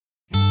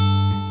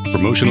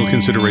Promotional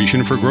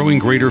consideration for growing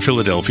Greater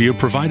Philadelphia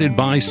provided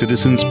by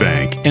Citizens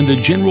Bank and the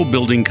General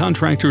Building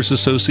Contractors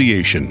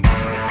Association.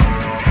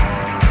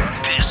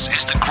 This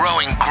is the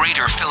Growing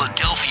Greater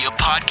Philadelphia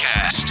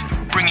podcast,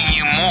 bringing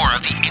you more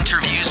of the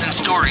interviews and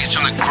stories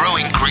from the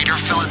Growing Greater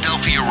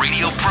Philadelphia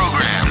radio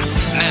program.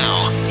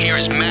 Now, here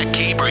is Matt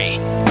Cabrey.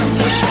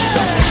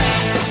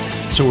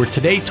 So we're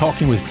today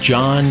talking with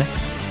John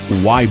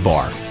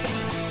Wybar,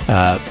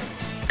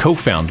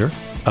 co-founder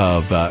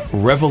of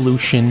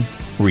Revolution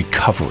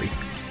Recovery.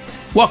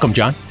 Welcome,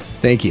 John.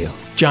 Thank you.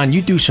 John,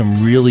 you do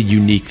some really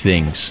unique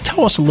things.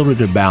 Tell us a little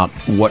bit about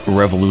what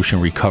Revolution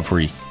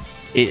Recovery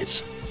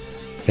is.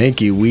 Thank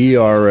you. We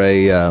are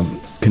a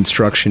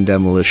construction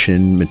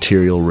demolition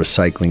material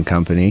recycling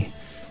company.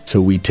 So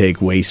we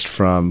take waste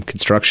from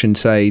construction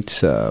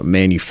sites,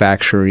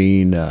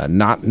 manufacturing,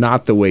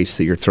 not the waste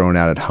that you're throwing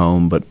out at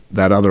home, but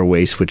that other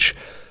waste which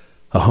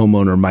a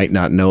homeowner might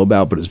not know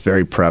about, but is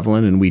very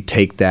prevalent. And we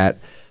take that,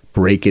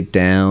 break it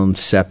down,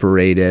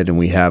 separate it, and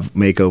we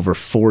make over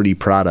 40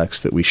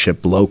 products that we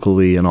ship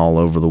locally and all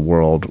over the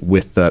world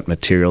with that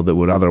material that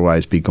would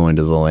otherwise be going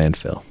to the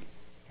landfill.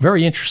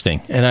 Very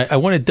interesting. And I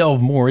want to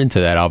delve more into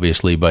that,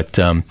 obviously, but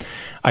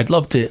I'd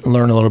love to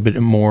learn a little bit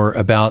more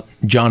about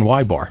John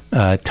Wybar.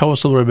 Tell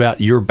us a little bit about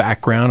your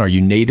background. Are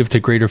you native to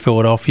Greater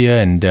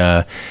Philadelphia? And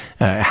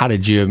how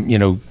did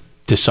you,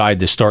 decide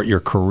to start your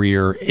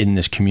career in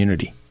this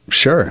community?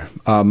 Sure.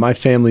 My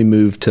family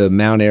moved to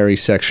Mount Airy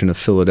section of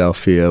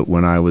Philadelphia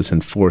when I was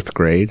in fourth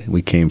grade.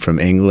 We came from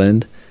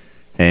England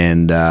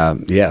and,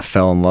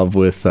 fell in love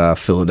with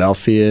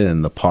Philadelphia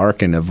and the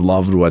park and have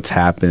loved what's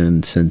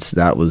happened since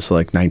that was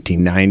like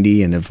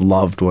 1990 and have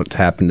loved what's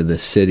happened to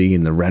this city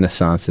and the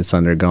renaissance it's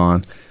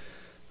undergone.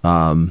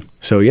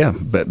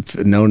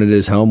 But known it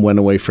as home, went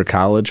away for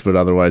college, but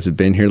otherwise have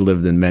been here,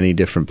 lived in many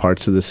different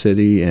parts of the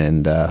city,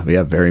 and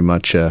very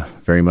much a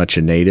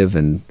native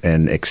and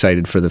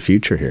excited for the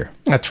future here.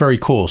 That's very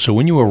cool. So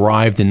when you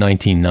arrived in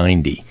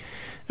 1990,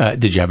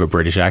 did you have a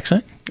British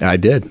accent? I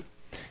did.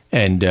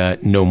 And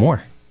no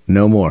more?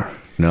 No more,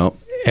 no.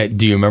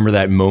 Do you remember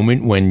that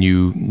moment when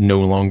you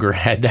no longer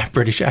had that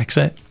British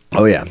accent?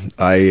 Oh yeah,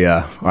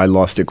 I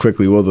lost it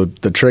quickly. Well,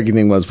 the tricky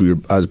thing was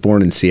I was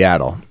born in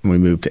Seattle and we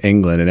moved to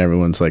England, and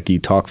everyone's like, "You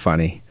talk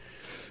funny,"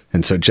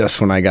 and so just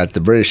when I got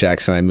the British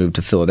accent, I moved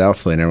to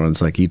Philadelphia, and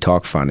everyone's like, "You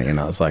talk funny," and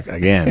I was like,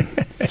 again,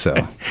 so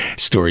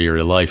story of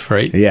your life,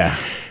 right? Yeah.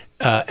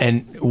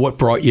 And what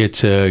brought you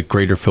to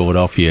Greater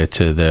Philadelphia,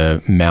 to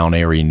the Mount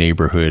Airy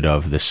neighborhood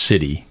of the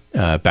city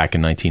back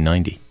in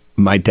 1990?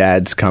 My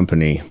dad's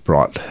company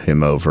brought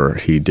him over.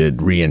 He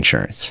did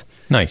reinsurance.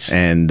 Nice.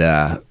 And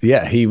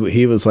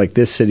he was like,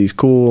 this city's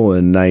cool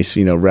and nice,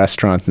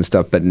 restaurants and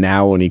stuff. But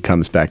now when he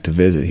comes back to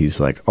visit, he's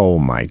like, oh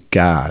my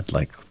God,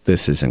 like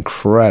this is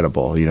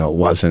incredible. It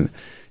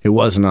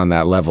wasn't on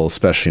that level,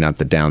 especially not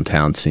the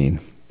downtown scene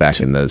back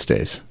in those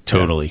days.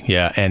 Totally.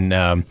 Yeah. And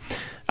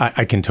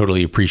I can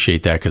totally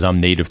appreciate that because I'm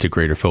native to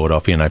Greater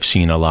Philadelphia and I've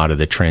seen a lot of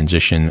the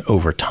transition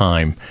over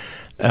time.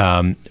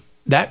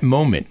 That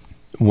moment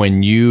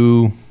when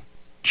you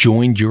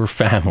joined your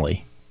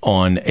family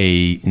on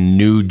a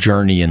new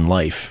journey in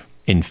life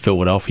in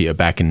Philadelphia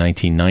back in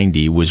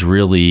 1990 was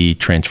really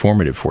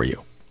transformative for you.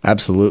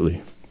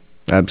 Absolutely.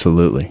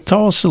 Absolutely.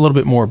 Tell us a little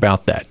bit more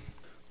about that.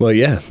 Well,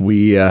 yeah,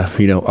 we,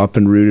 up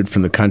and rooted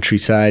from the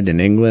countryside in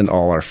England,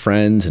 all our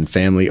friends and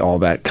family, all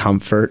that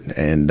comfort,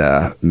 and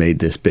made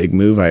this big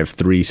move. I have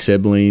 3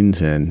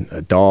 siblings and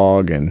a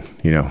dog, and,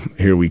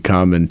 here we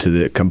come into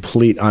the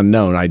complete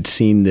unknown. I'd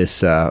seen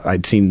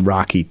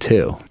Rocky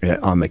II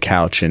on the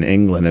couch in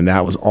England, and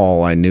that was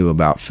all I knew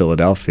about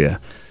Philadelphia.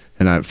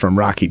 And from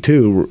Rocky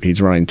II,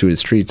 he's running through the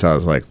streets. I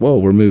was like, whoa,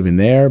 we're moving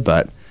there,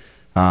 but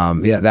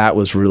that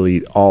was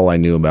really all I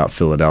knew about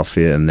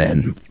Philadelphia. And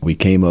then we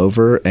came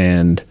over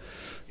and,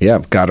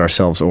 got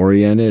ourselves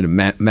oriented.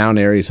 Mount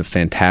Airy is a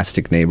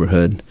fantastic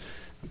neighborhood.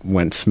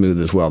 Went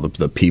smooth as well.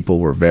 The people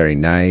were very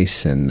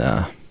nice, and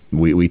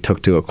we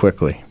took to it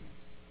quickly.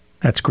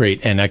 That's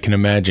great. And I can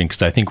imagine,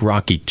 because I think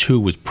Rocky II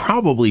was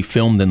probably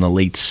filmed in the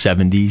late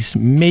 70s,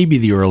 maybe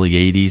the early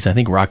 80s. I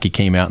think Rocky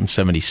came out in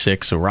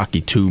 76, so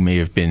Rocky II may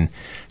have been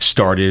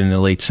started in the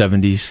late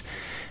 70s.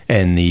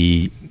 And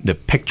the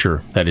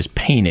picture that is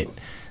painted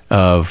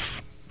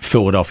of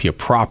Philadelphia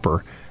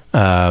proper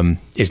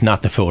is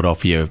not the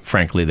Philadelphia,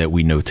 frankly, that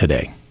we know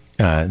today.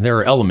 There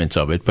are elements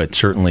of it, but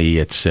certainly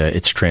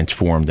it's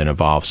transformed and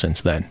evolved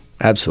since then.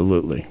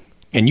 Absolutely.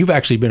 And you've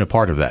actually been a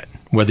part of that,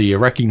 whether you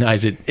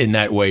recognize it in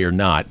that way or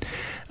not.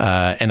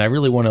 And I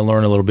really want to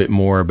learn a little bit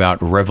more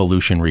about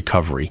Revolution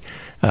Recovery.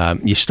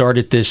 You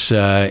started this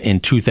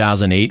in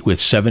 2008 with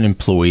 7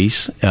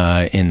 employees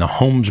in the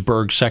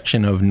Holmesburg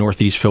section of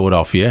Northeast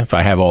Philadelphia, if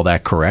I have all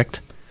that correct.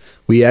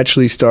 We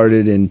actually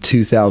started in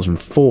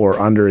 2004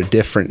 under a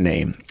different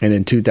name. And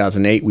in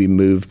 2008, we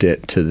moved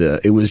it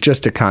it was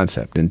just a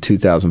concept. In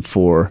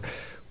 2004,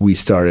 we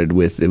started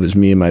with, it was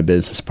me and my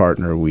business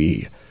partner.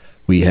 We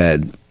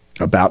had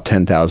about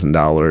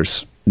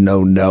 $10,000,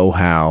 no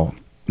know-how,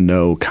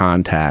 no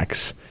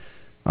contacts.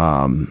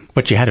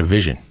 But you had a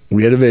vision.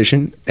 We had a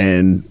vision,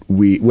 and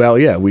we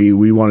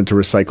wanted to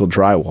recycle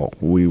drywall.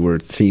 We were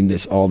seeing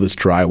all this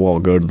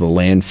drywall go to the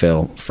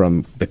landfill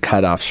from the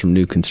cutoffs from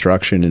new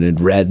construction, and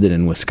had read that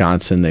in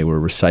Wisconsin they were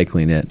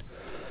recycling it.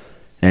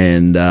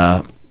 And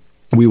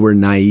we were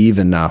naive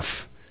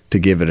enough to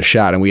give it a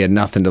shot, and we had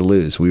nothing to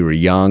lose. We were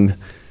young,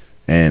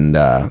 and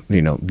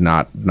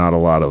not a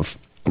lot of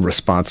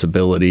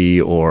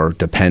responsibility or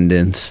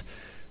dependence.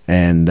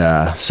 And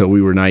so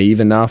we were naive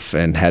enough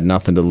and had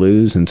nothing to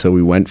lose, and so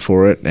we went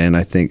for it. And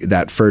I think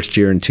that first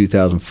year in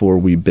 2004,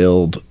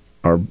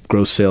 our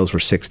gross sales were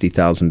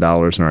 $60,000 and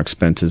our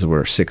expenses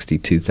were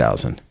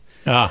 $62,000.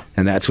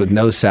 And that's with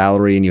no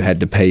salary, and you had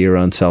to pay your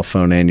own cell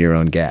phone and your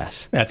own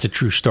gas. That's a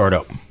true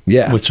startup.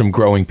 Yeah. With some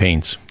growing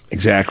pains.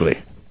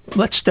 Exactly.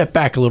 Let's step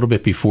back a little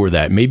bit before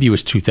that. Maybe it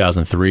was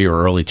 2003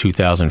 or early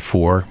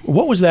 2004.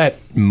 What was that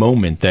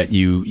moment that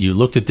you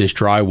looked at this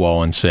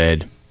drywall and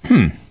said,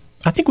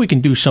 I think we can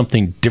do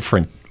something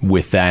different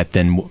with that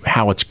than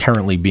how it's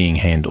currently being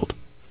handled?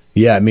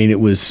 Yeah, I mean,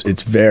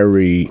 it's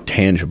very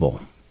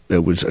tangible.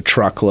 It was a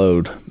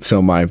truckload.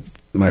 So my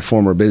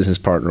former business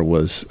partner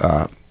was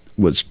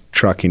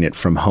trucking it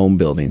from home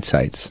building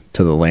sites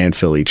to the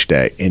landfill each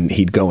day, and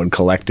he'd go and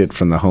collect it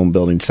from the home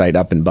building site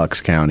up in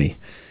Bucks County,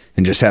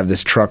 and just have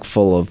this truck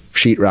full of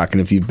sheetrock. And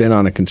if you've been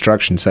on a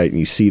construction site and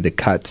you see the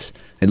cuts,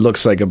 it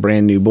looks like a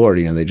brand new board.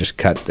 They just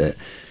cut the.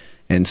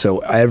 And so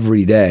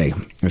every day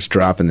I was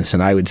dropping this,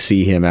 and I would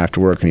see him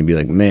after work, and he'd be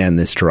like, "Man,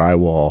 this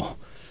drywall,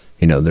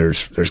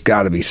 there's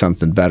got to be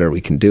something better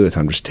we can do with it.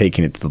 I'm just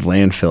taking it to the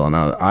landfill." And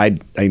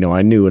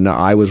I knew, and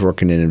I was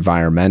working in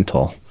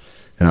environmental,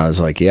 and I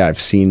was like, "Yeah,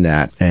 I've seen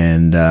that."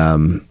 And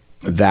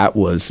that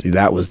was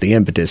the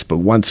impetus. But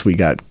once we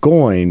got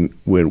going,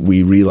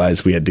 we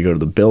realized we had to go to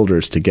the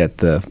builders to get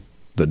the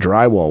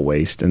drywall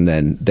waste, and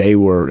then they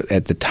were,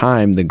 at the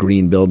time, the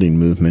green building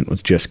movement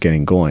was just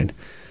getting going.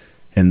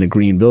 And the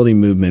green building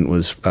movement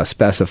was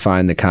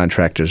specifying the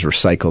contractors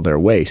recycle their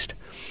waste.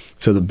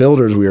 So the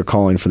builders we were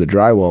calling for the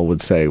drywall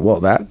would say, well,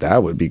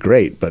 that would be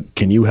great, but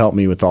can you help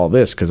me with all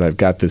this? Because I've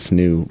got this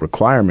new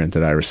requirement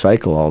that I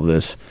recycle all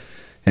this.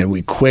 And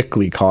we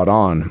quickly caught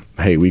on,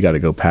 hey, we got to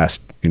go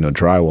past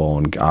drywall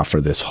and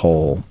offer the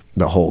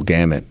whole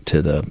gamut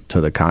to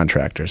the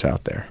contractors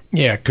out there.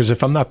 Yeah, because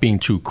if I'm not being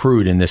too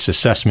crude in this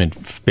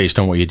assessment based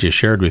on what you just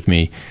shared with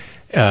me,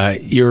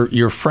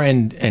 your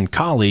friend and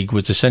colleague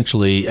was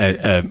essentially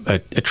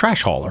a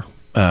trash hauler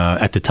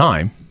at the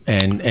time,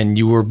 and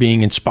you were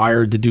being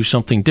inspired to do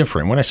something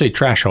different. When I say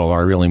trash hauler,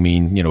 I really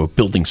mean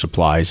building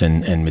supplies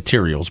and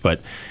materials,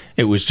 but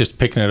it was just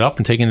picking it up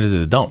and taking it to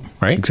the dump,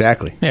 right?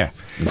 Exactly. Yeah.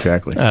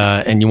 Exactly.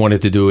 And you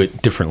wanted to do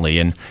it differently.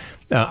 And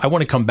I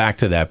want to come back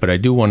to that, but I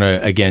do want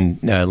to, again,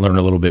 learn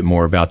a little bit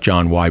more about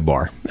John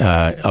Wybar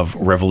of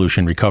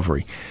Revolution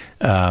Recovery.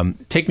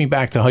 Take me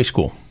back to high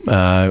school.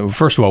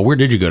 First of all, where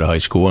did you go to high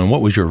school, and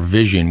what was your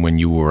vision when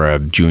you were a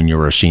junior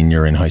or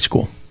senior in high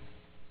school?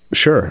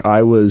 Sure.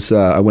 I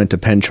went to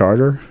Penn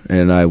Charter,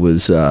 and I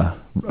was a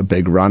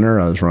big runner.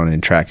 I was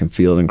running track and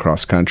field and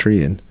cross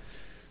country, and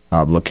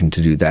looking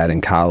to do that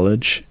in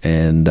college.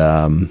 And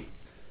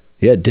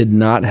did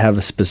not have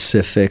a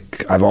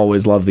specific. I've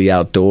always loved the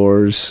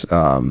outdoors,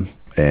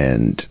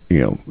 and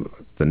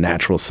the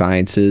natural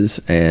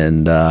sciences,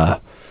 and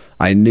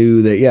I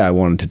knew that I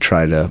wanted to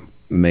try to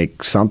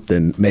make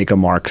a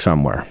mark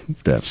somewhere.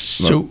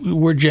 So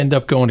where'd you end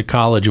up going to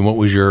college, and what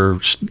was your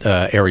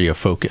area of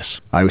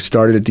focus? I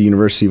started at the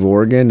University of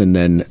Oregon, and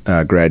then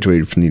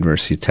graduated from the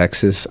University of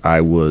Texas. I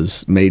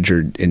was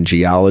majored in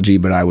geology,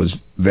 but I was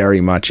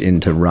very much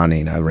into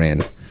running.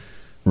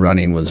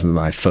 Running was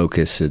my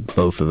focus at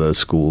both of those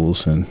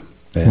schools, and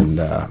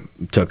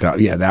took out.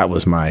 Yeah, that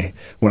was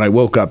when I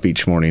woke up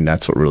each morning,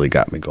 that's what really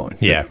got me going.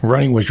 Yeah,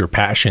 running was your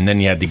passion. Then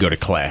you had to go to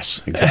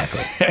class.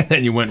 Exactly. And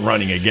then you went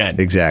running again.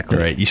 Exactly.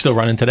 Right. You still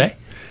running today?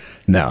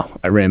 No,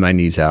 I ran my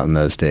knees out in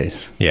those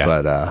days. Yeah.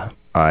 But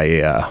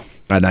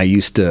I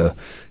used to,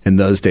 in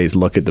those days,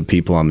 look at the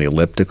people on the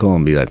elliptical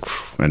and be like,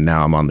 and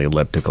now I'm on the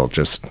elliptical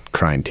just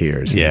crying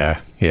tears. Yeah.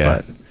 Yeah.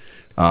 But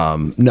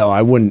no,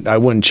 I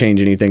wouldn't change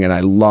anything. And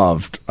I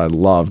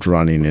loved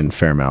running in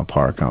Fairmount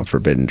Park on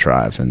Forbidden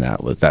Drive, and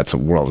that's a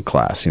world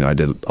class. I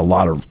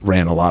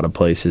ran a lot of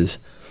places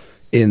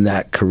in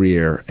that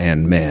career,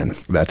 and man,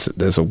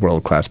 there's a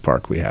world class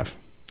park we have.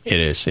 It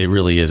is. It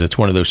really is. It's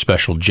one of those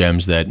special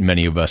gems that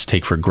many of us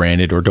take for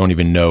granted or don't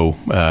even know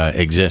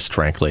exist,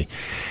 frankly.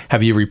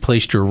 Have you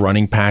replaced your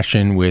running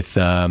passion with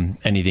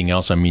anything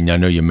else? I mean, I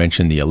know you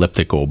mentioned the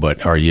elliptical,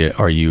 but are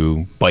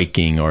you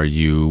biking? Are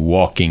you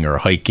walking or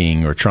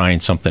hiking or trying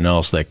something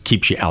else that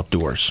keeps you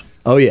outdoors?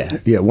 Oh, yeah.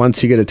 Yeah.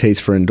 Once you get a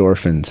taste for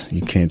endorphins,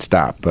 you can't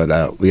stop. But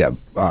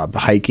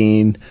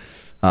hiking.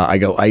 I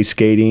go ice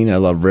skating. I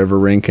love river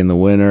rink in the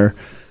winter.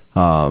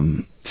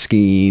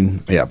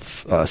 Skiing,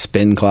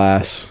 spin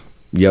class,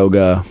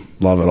 yoga,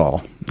 love it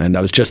all. And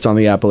I was just on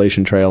the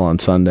Appalachian Trail on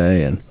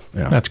Sunday, and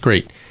That's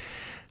great.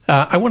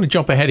 I want to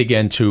jump ahead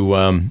again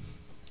to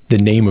the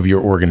name of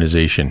your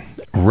organization,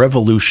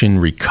 Revolution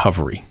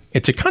Recovery.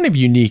 It's a kind of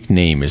unique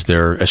name. Is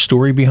there a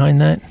story behind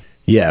that?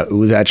 Yeah, it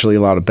was actually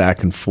a lot of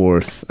back and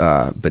forth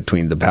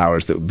between the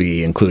powers that would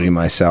be, including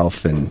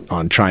myself, and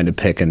on trying to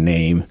pick a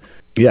name.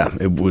 Yeah,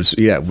 it was.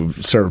 Yeah, we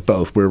served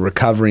both. We're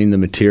recovering the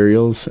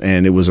materials,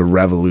 and it was a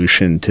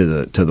revolution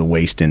to the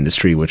waste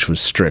industry, which was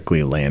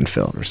strictly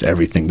landfill. There's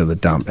everything to the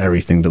dump,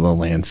 everything to the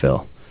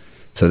landfill.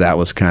 So that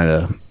was kind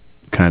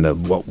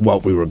of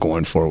what we were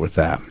going for with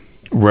that.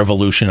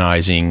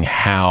 Revolutionizing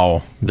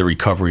how the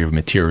recovery of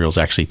materials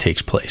actually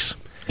takes place.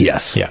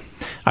 Yes. Yeah.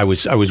 I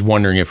was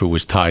wondering if it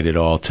was tied at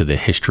all to the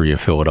history of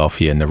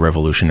Philadelphia and the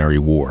Revolutionary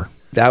War.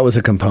 That was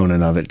a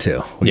component of it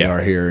too. We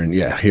are here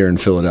in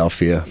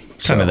Philadelphia.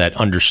 Kind of that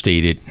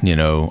understated,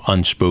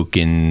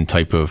 unspoken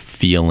type of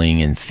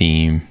feeling and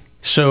theme.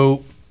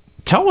 So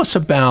tell us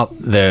about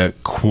the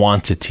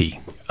quantity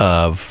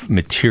of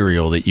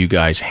material that you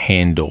guys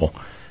handle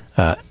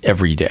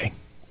every day.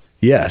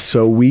 Yeah,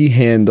 so we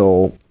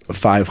handle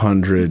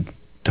 500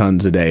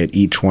 tons a day at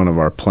each one of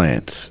our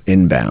plants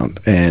inbound.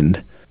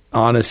 And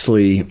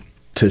honestly,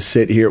 to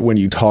sit here when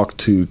you talk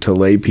to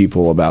lay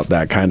people about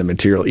that kind of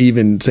material,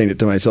 even saying it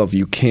to myself,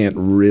 you can't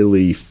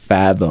really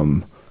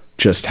fathom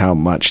just how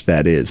much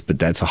that is. But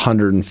that's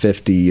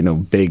 150,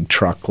 big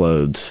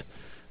truckloads.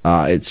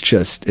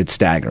 It's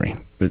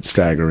staggering. It's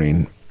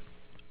staggering.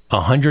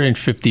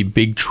 150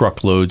 big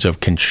truckloads of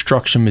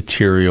construction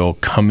material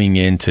coming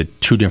into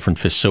two different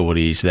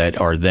facilities that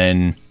are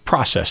then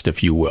processed,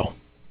 if you will.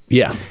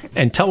 Yeah.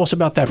 And tell us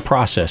about that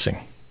processing.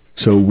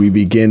 So we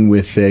begin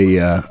with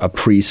a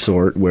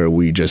pre-sort where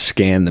we just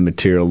scan the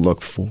material,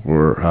 look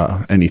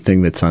for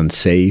anything that's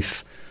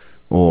unsafe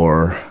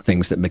or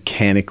things that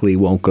mechanically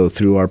won't go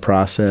through our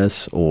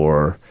process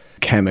or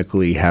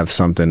chemically have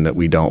something that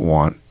we don't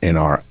want in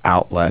our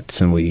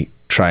outlets, and we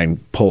try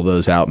and pull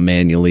those out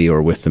manually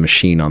or with the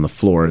machine on the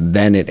floor.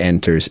 Then it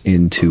enters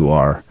into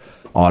our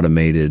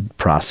automated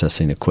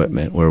processing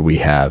equipment where we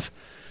have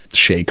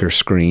shaker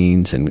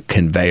screens and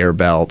conveyor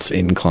belts,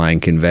 incline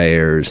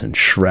conveyors and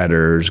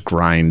shredders,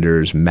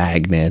 grinders,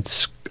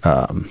 magnets,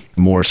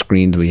 more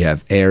screens. We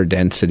have air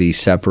density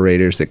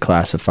separators that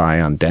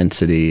classify on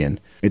density, and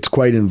it's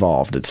quite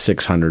involved. It's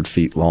 600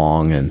 feet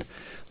long and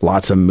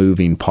lots of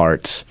moving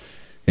parts.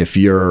 If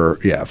you're,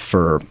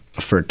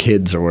 for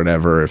kids or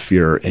whatever, if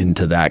you're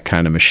into that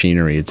kind of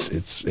machinery,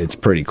 it's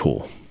pretty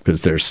cool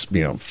because there's,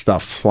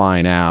 stuff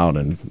flying out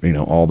and,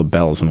 all the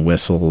bells and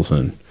whistles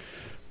and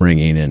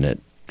ringing in it.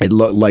 It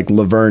looked like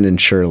Laverne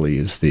and Shirley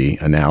is the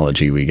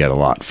analogy we get a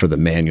lot for the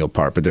manual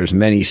part, but there's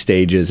many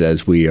stages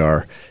as we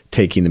are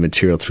taking the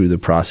material through the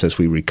process.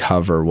 We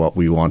recover what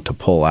we want to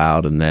pull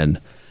out and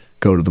then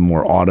go to the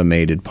more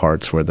automated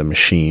parts where the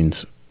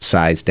machines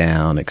size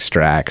down,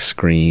 extract,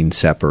 screen,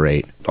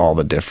 separate all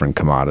the different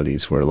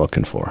commodities we're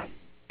looking for.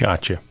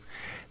 Gotcha.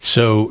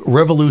 So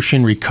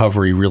Revolution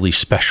Recovery really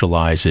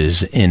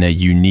specializes in a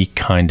unique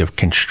kind of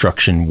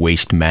construction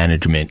waste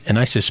management, and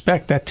I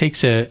suspect that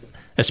takes a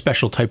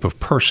special type of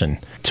person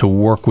to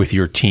work with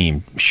your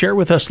team. Share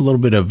with us a little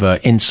bit of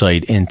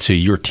insight into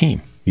your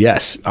team.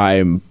 Yes,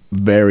 I'm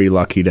very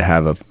lucky to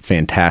have a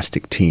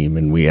fantastic team,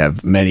 and we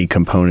have many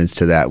components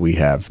to that. We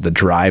have the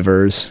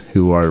drivers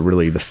who are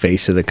really the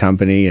face of the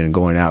company and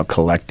going out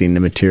collecting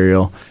the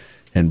material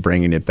and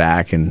bringing it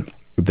back, and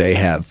they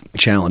have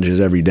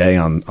challenges every day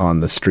on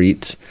the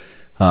streets.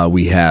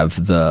 We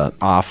have the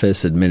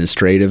office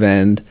administrative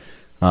end,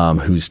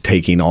 who's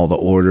taking all the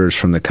orders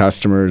from the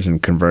customers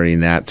and converting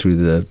that through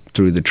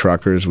the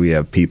truckers. We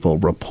have people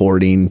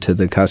reporting to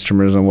the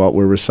customers on what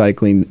we're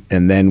recycling.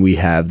 And then we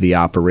have the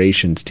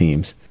operations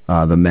teams,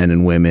 the men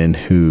and women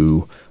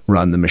who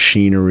run the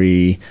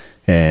machinery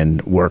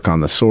and work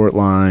on the sort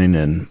line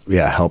and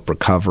help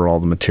recover all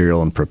the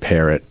material and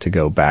prepare it to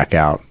go back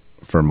out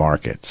for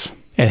markets.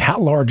 And how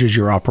large is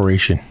your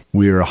operation?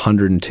 We're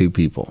 102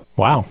 people.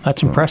 Wow,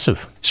 that's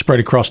impressive. Spread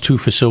across two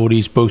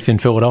facilities, both in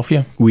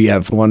Philadelphia? We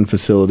have one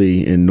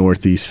facility in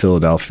Northeast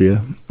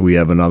Philadelphia. We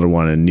have another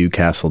one in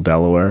Newcastle,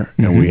 Delaware.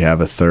 And we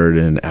have a third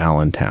in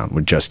Allentown.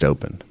 We just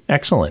opened.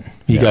 Excellent.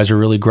 You guys are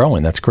really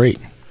growing. That's great.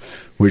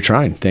 We're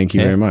trying. Thank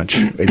you very much.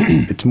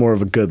 It's more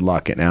of a good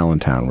luck in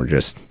Allentown. We're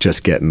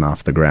just getting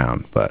off the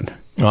ground, but...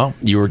 Well,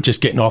 you were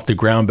just getting off the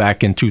ground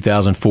back in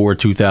 2004,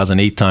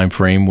 2008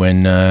 timeframe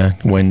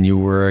when you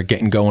were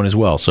getting going as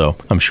well. So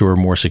I'm sure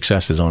more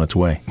success is on its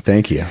way.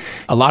 Thank you.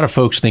 A lot of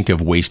folks think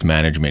of waste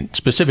management,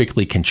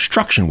 specifically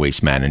construction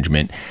waste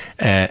management,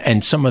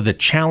 and some of the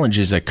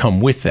challenges that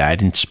come with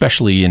that, and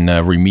especially in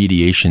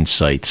remediation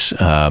sites,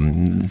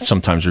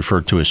 sometimes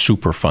referred to as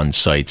Superfund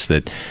sites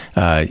that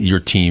your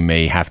team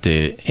may have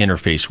to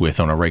interface with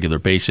on a regular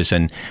basis.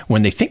 And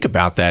when they think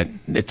about that,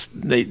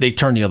 they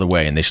turn the other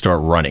way and they start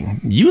running.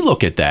 You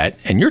look at that,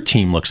 and your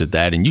team looks at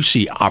that, and you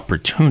see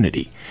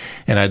opportunity.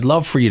 And I'd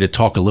love for you to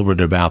talk a little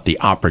bit about the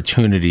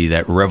opportunity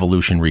that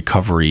Revolution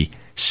Recovery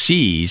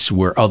sees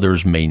where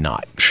others may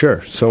not.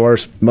 Sure. So our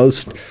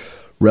most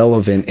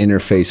relevant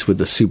interface with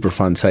the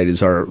Superfund site is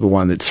the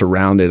one that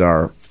surrounded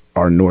our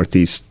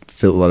Northeast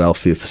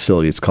Philadelphia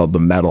facility. It's called the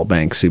Metal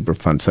Bank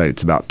Superfund site.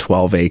 It's about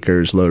 12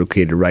 acres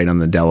located right on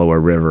the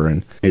Delaware River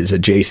and is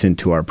adjacent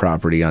to our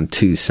property on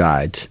two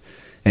sides.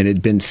 And it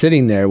had been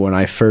sitting there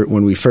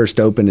when we first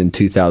opened in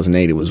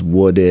 2008. It was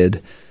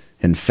wooded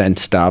and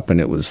fenced up, and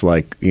it was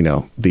like,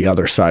 the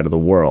other side of the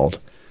world.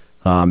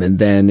 And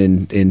then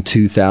in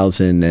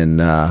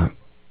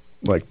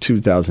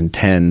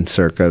 2010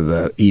 circa,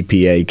 the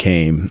EPA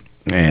came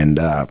and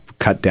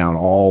cut down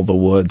all the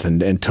woods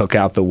and took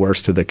out the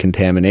worst of the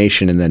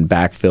contamination, and then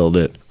backfilled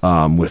it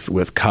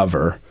with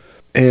cover,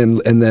 and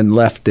then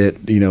left it.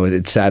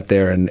 It sat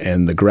there,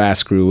 and the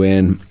grass grew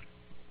in,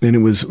 and it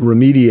was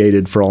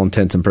remediated for all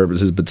intents and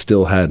purposes, but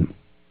still had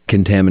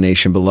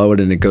contamination below it,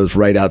 and it goes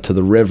right out to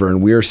the river.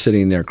 And we're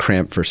sitting there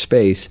cramped for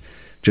space,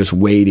 just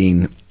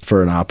waiting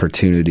for an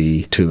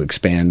opportunity to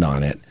expand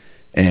on it.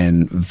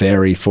 And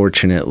very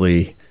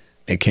fortunately,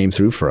 it came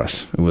through for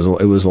us. It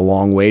was a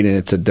long wait,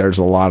 and there's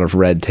a lot of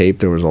red tape.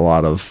 There was a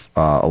lot of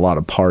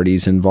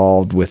parties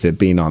involved with it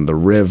being on the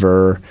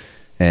river,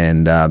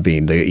 and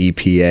being the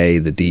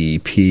EPA, the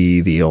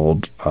DEP, the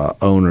old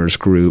owners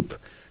group.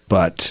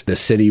 But the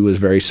city was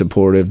very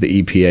supportive.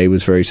 The EPA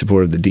was very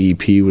supportive. The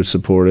DEP was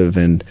supportive,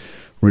 and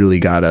really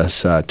got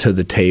us to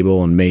the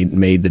table and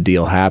made the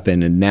deal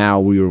happen. And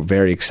now we were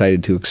very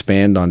excited to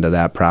expand onto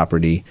that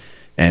property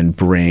and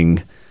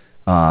bring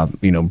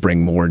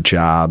more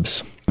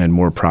jobs and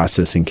more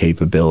processing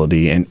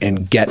capability,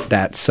 and get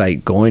that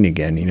site going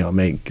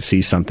again.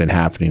 See something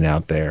happening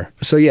out there.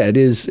 So yeah, it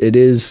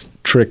is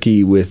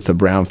tricky with the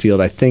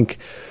brownfield, I think,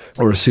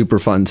 or a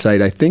Superfund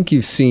site. I think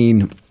you've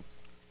seen,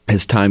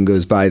 as time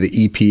goes by, the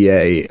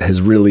EPA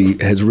has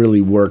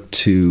really worked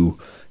to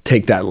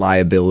take that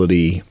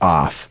liability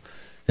off.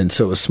 And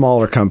so a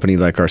smaller company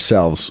like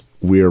ourselves,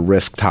 we're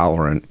risk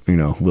tolerant,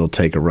 we'll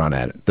take a run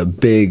at it. The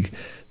big,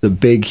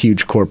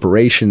 huge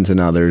corporations and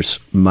others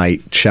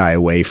might shy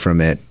away from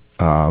it,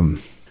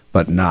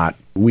 but not.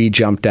 We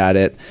jumped at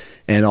it.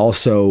 And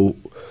also,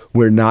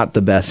 we're not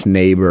the best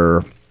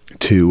neighbor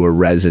to a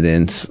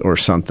residence or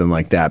something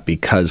like that,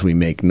 because we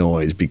make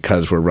noise,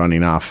 because we're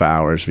running off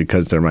hours,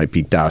 because there might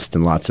be dust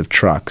and lots of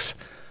trucks.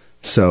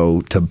 So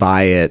to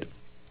buy it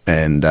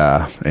and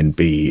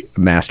be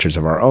masters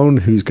of our own,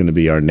 who's going to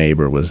be our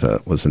neighbor, was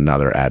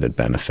another added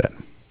benefit.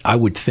 I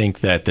would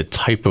think that the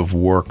type of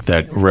work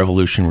that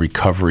Revolution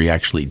Recovery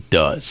actually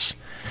does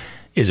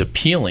is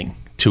appealing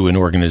to an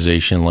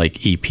organization like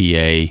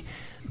EPA,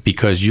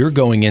 because you're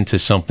going into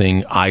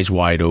something eyes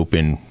wide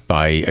open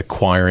by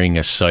acquiring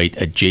a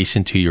site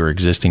adjacent to your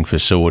existing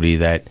facility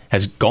that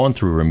has gone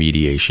through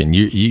remediation.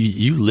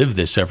 You live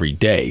this every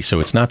day, so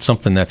it's not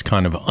something that's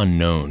kind of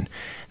unknown.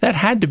 That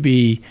had to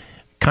be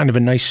kind of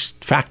a nice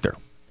factor.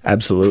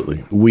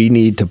 Absolutely. We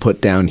need to put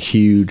down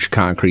huge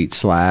concrete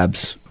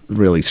slabs,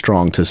 really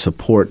strong, to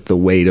support the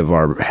weight of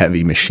our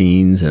heavy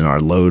machines and our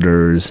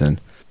loaders,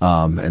 and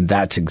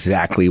that's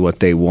exactly what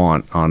they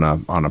want on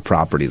a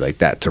property like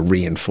that, to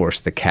reinforce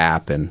the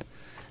cap and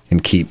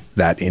keep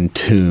that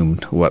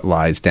entombed, what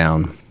lies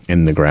down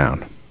in the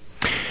ground.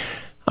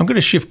 I'm going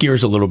to shift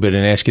gears a little bit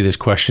and ask you this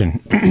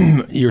question.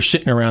 You're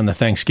sitting around the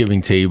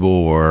Thanksgiving table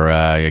or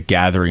a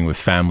gathering with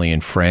family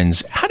and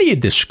friends. How do you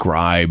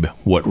describe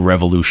what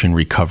Revolution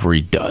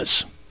Recovery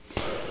does?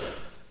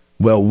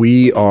 Well,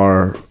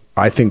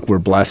 I think we're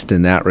blessed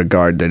in that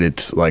regard, that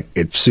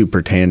it's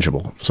super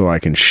tangible. So I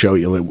can show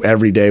you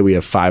every day we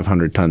have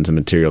 500 tons of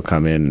material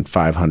come in and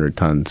 500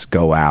 tons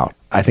go out.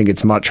 I think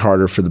it's much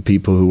harder for the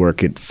people who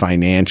work at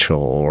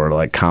financial or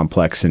like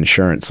complex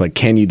insurance. Like,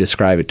 can you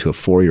describe it to a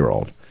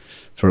 4-year-old?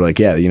 So we're like,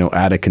 yeah,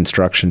 at a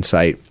construction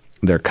site,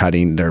 they're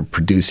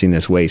producing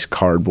this waste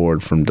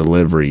cardboard from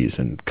deliveries,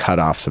 and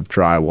cutoffs of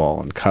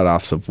drywall, and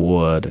cutoffs of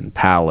wood, and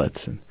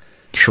pallets, and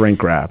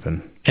shrink wrap.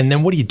 And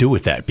then what do you do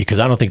with that? Because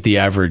I don't think the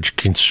average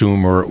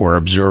consumer or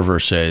observer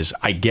says,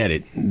 I get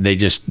it. They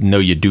just know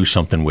you do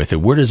something with it.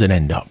 Where does it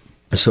end up?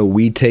 So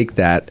we take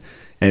that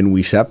and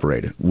we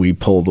separate it. We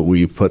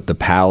put the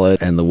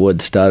pallet and the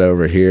wood stud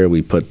over here.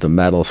 We put the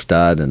metal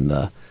stud and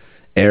the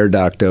air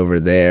duct over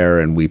there,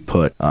 and we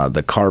put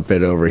the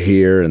carpet over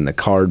here, and the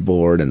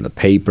cardboard and the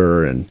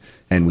paper, and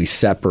we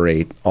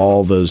separate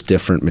all those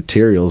different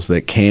materials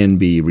that can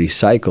be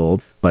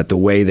recycled. But the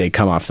way they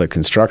come off the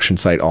construction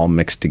site all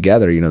mixed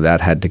together,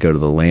 that had to go to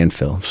the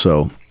landfill.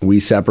 So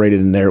we separated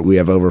in there. We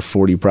have over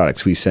 40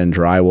 products. We send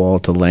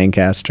drywall to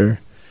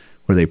Lancaster,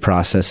 where they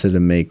process it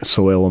and make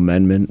soil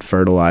amendment,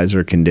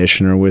 fertilizer,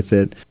 conditioner with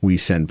it. We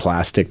send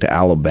plastic to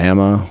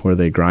Alabama, where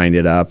they grind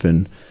it up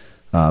and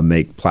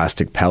make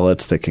plastic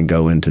pellets that can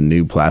go into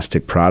new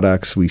plastic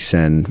products. We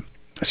send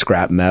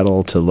scrap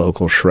metal to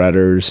local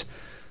shredders.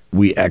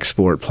 We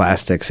export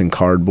plastics and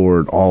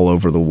cardboard all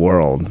over the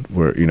world,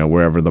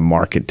 wherever the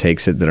market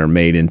takes it, that are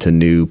made into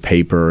new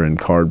paper and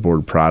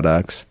cardboard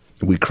products.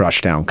 We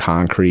crush down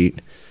concrete,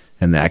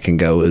 and that can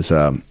go as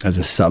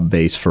a sub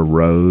base for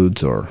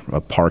roads or a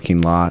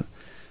parking lot.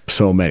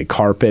 So many.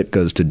 Carpet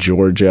goes to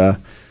Georgia,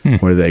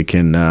 where they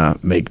can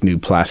make new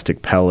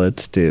plastic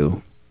pellets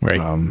to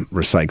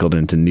recycled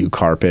into new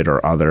carpet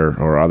or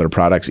other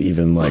products,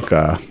 even like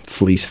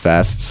fleece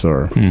vests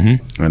or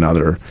and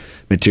other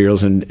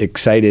materials. And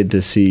excited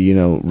to see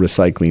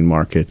recycling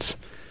markets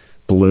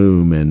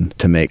bloom, and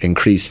to make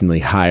increasingly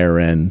higher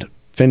end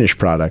finished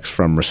products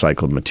from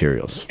recycled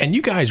materials. And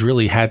you guys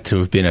really had to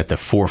have been at the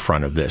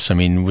forefront of this. I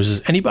mean, was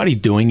anybody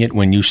doing it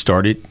when you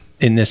started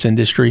in this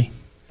industry?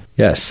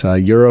 Yes,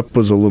 Europe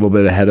was a little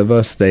bit ahead of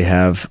us. They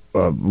have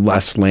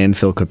less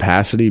landfill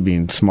capacity,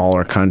 being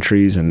smaller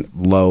countries and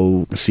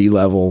low sea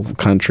level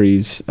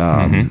countries.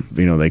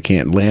 They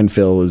can't.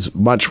 Landfill is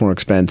much more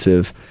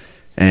expensive,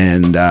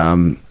 and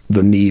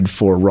the need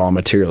for raw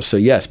materials. So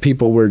yes,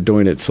 people were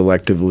doing it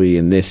selectively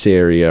in this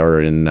area or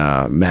in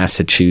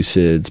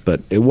Massachusetts, but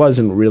it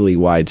wasn't really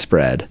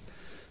widespread.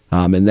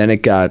 And then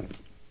it got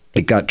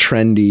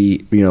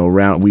trendy,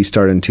 around, we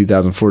started in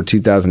 2004,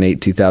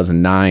 2008,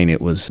 2009,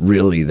 it was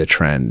really the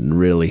trend,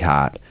 really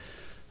hot.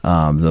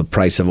 The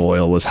price of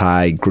oil was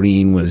high,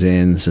 green was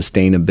in,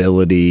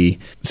 sustainability.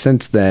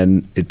 Since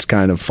then, it's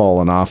kind of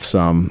fallen off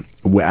some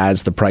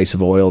as the price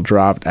of oil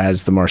dropped,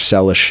 as the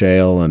Marcellus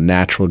shale and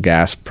natural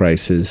gas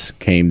prices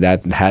came.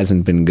 That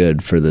hasn't been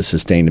good for the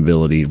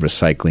sustainability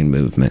recycling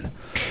movement.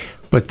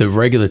 But the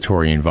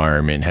regulatory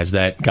environment, has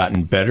that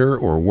gotten better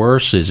or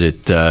worse? Is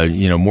it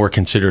more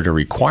considered a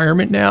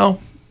requirement now,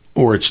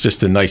 or it's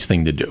just a nice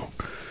thing to do?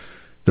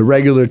 The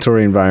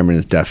regulatory environment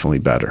is definitely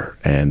better,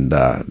 and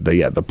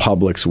the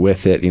public's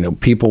with it.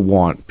 People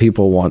want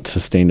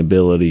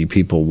sustainability.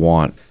 People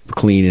want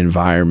clean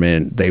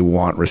environment. They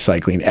want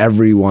recycling.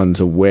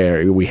 Everyone's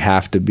aware we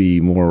have to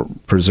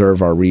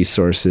preserve our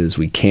resources.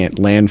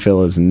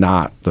 Landfill is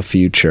not the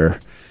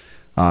future.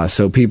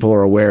 So people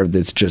are aware of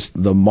this.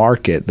 Just the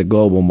market, the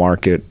global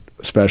market,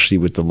 especially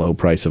with the low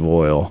price of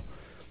oil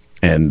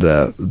and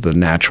the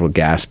natural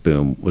gas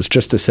boom, was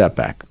just a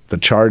setback. The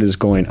chart is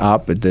going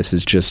up, but this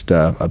is just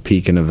a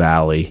peak in a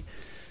valley.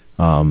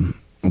 We're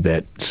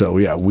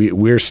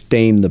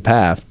staying the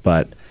path,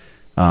 but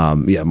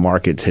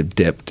markets have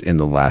dipped in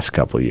the last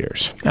couple of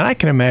years. And I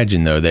can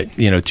imagine, though, that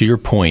to your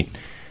point,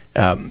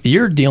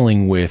 you're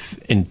dealing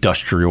with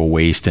industrial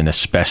waste and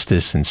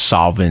asbestos and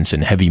solvents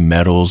and heavy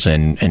metals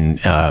and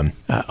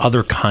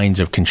other kinds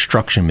of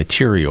construction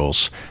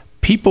materials.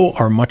 People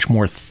are much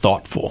more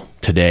thoughtful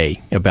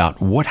today about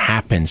what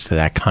happens to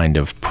that kind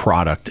of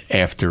product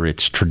after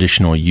its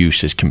traditional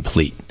use is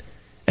complete.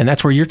 And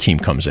that's where your team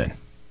comes in.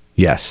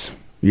 Yes.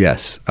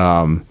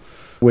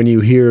 When you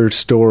hear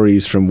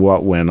stories from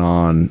what went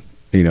on,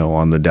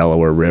 on the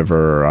Delaware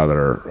River or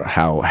other,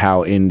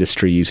 how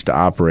industry used to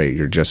operate,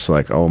 you're just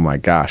like, oh my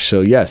gosh.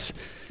 So yes,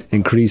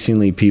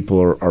 increasingly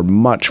people are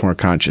much more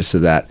conscious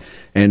of that,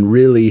 and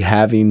really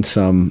having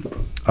some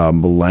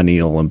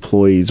millennial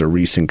employees or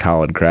recent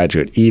college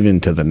graduate even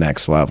to the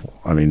next level.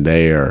 I mean,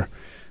 they are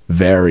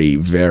very,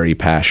 very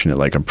passionate,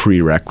 like a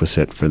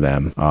prerequisite for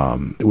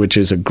them, which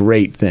is a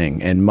great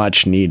thing and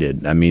much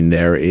needed. I mean,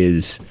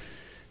 the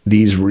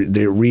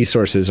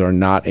resources are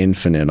not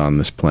infinite on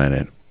this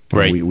planet.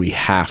 Right. We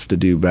have to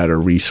do better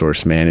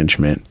resource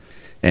management,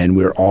 and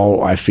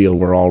I feel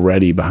we're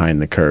already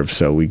behind the curve.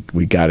 So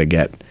we got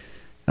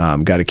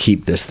to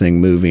keep this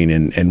thing moving,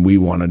 and we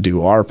want to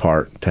do our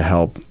part to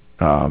help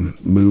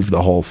move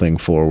the whole thing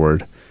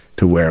forward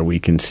to where we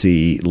can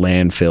see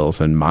landfills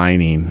and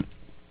mining,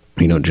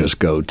 just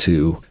go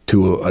to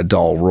a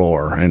dull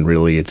roar, and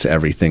really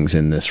everything's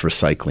in this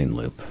recycling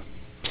loop.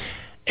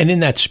 And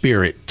in that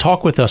spirit,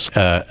 talk with us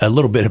a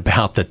little bit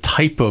about the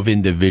type of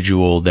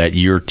individual that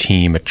your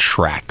team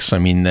attracts. I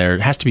mean, there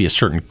has to be a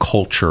certain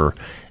culture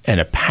and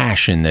a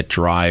passion that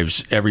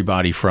drives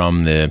everybody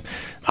from the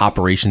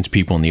operations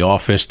people in the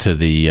office to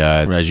the,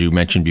 as you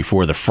mentioned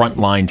before, the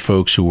frontline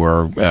folks who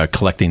are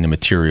collecting the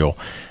material.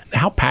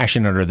 How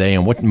passionate are they,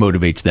 and what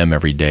motivates them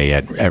every day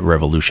at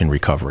Revolution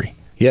Recovery?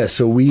 Yeah,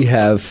 so we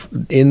have,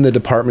 in the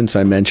departments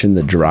I mentioned,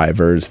 the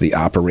drivers, the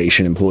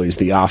operation employees,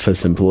 the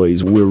office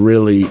employees, we're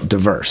really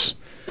diverse.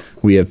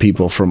 We have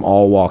people from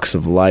all walks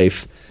of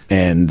life,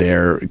 and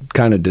they're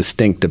kind of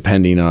distinct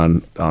depending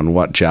on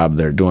what job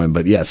they're doing.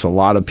 But yes, a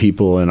lot of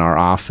people in our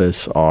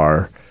office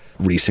are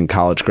recent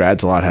college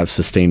grads. A lot have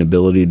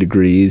sustainability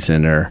degrees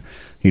and are,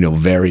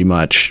 very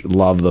much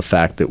love the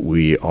fact that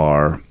we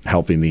are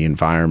helping the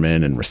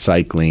environment and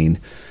recycling.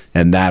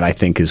 And that, I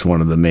think, is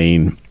one of the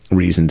main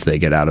reasons they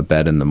get out of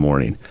bed in the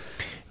morning.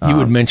 You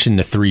would mention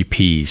the 3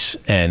 Ps,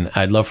 and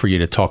I'd love for you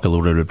to talk a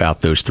little bit about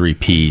those 3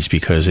 Ps,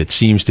 because it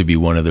seems to be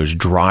one of those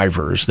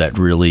drivers that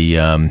really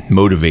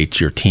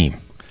motivates your team.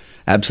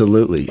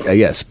 Absolutely.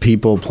 Yes,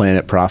 people,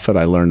 planet, profit.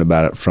 I learned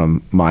about it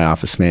from my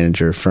office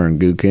manager, Fern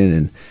Gukin,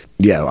 and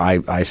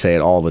I say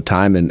it all the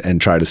time and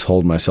try to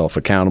hold myself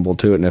accountable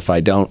to it, and if I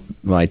don't,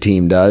 my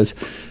team does.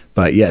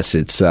 But yes,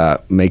 it's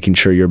making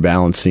sure you're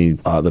balancing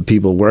the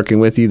people working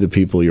with you, the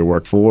people you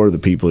work for, the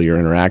people you're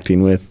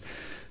interacting with,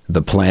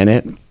 the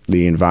planet,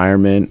 the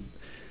environment,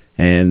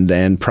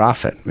 and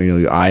profit.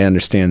 I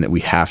understand that we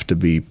have to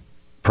be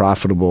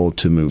profitable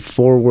to move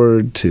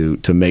forward,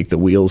 to make the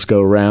wheels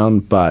go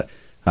round. But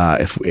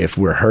if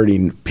we're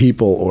hurting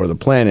people or the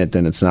planet,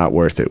 then it's not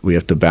worth it. We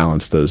have to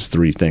balance those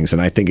 3 things.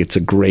 And I think it's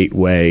a great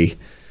way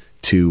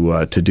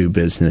to do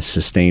business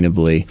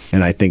sustainably.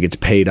 And I think it's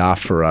paid off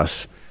for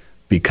us,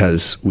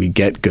 because we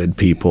get good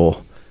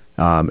people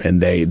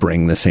And they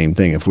bring the same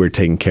thing. If we're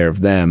taking care of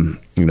them,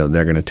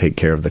 they're going to take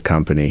care of the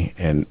company,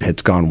 and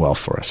it's gone well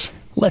for us.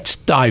 Let's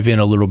dive in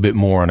a little bit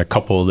more on a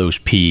couple of those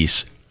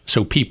P's.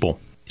 So people,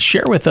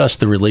 share with us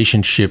the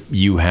relationship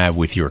you have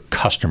with your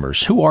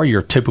customers. Who are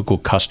your typical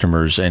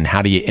customers, and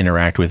how do you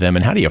interact with them,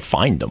 and how do you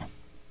find them?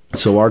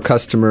 So our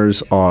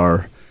customers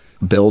are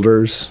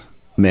builders,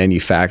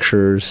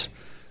 manufacturers,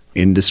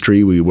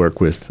 industry. We work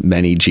with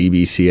many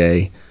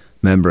GBCA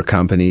member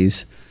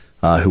companies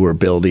who are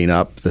building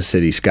up the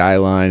city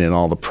skyline and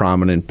all the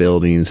prominent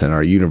buildings and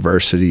our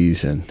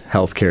universities and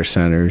healthcare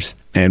centers.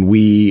 And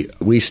we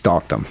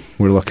stalk them.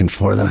 We're looking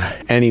for them.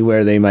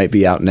 Anywhere they might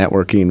be out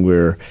networking,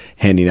 we're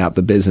handing out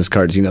the business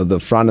cards. The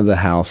front of the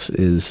house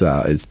is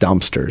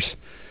dumpsters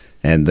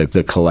and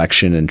the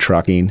collection and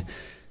trucking.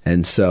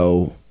 And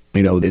so,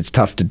 it's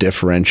tough to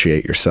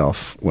differentiate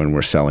yourself when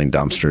we're selling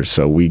dumpsters.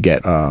 So we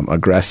get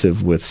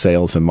aggressive with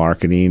sales and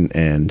marketing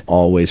and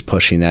always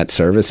pushing that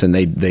service. And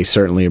they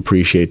certainly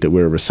appreciate that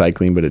we're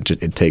recycling, but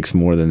it takes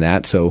more than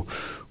that. So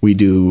we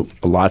do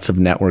lots of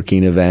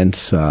networking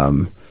events,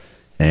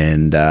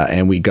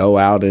 and we go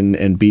out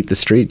and beat the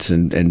streets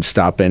and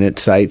stop in at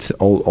sites,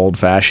 old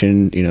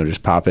fashioned,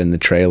 just pop in the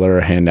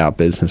trailer, hand out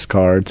business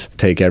cards,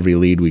 take every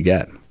lead we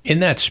get. In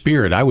that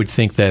spirit, I would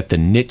think that the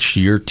niche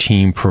your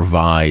team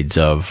provides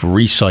of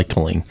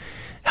recycling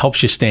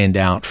helps you stand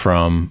out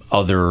from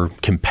other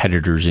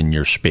competitors in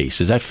your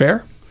space. Is that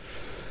fair?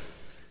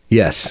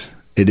 Yes,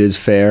 it is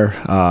fair.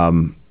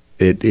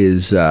 It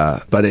is,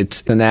 but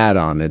it's an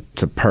add-on.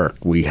 It's a perk.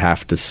 We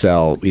have to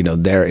sell.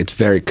 It's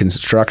very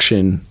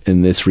construction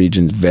in this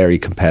region is very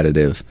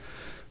competitive.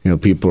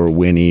 People are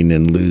winning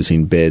and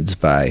losing bids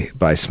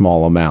by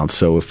small amounts.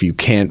 So if you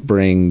can't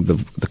bring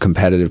the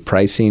competitive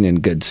pricing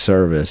and good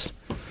service,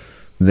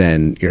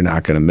 then you're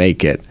not going to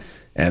make it.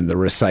 And the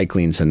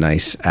recycling's a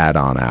nice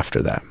add-on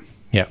after that.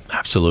 Yeah,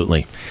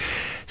 absolutely.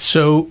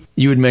 So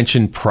you had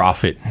mentioned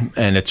profit,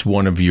 and it's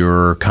one of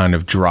your kind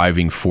of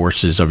driving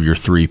forces of your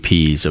 3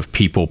 Ps of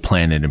people,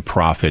 planet, and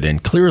profit.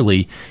 And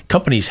clearly,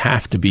 companies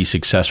have to be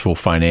successful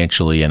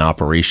financially and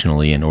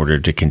operationally in order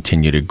to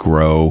continue to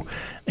grow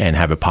and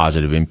have a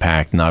positive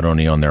impact, not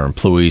only on their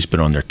employees, but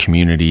on their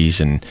communities.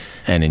 And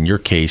in your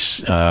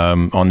case,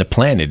 on the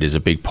planet is a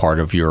big part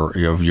of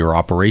your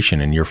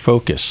operation and your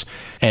focus.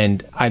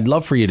 And I'd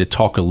love for you to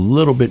talk a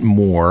little bit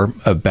more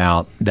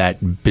about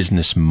that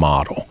business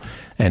model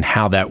and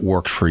how that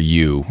works for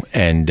you,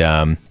 and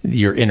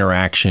your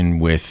interaction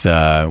with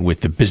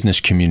the business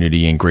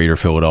community in Greater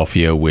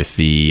Philadelphia, with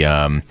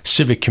the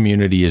civic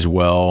community as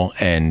well,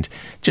 and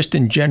just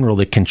in general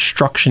the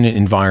construction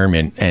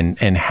environment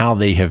and how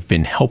they have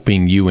been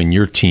helping you and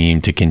your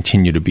team to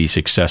continue to be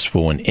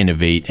successful and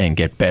innovate and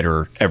get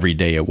better every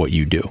day at what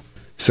you do.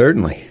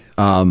 Certainly.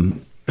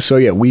 So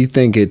yeah, we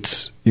think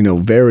it's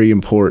very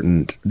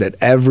important that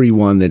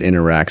everyone that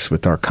interacts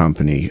with our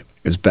company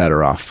is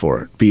better off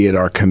for it, be it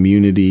our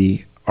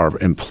community, our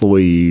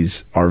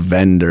employees, our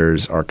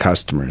vendors, our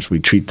customers. We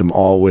treat them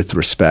all with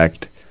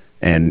respect,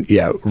 and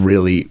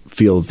really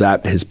feels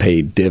that has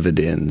paid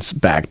dividends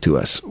back to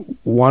us.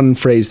 One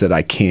phrase that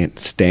I can't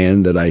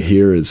stand that I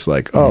hear is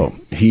like, oh,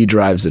 he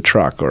drives a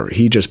truck, or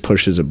he just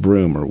pushes a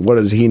broom, or what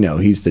does he know?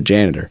 He's the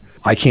janitor.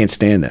 I can't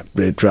stand that.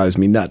 It drives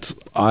me nuts.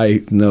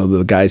 I know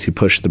the guys who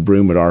push the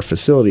broom at our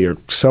facility are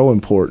so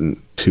important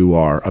to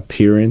our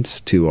appearance,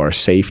 to our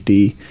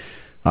safety,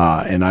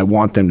 and I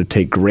want them to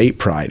take great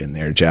pride in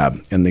their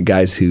job. And the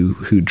guys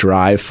who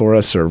drive for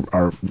us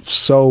are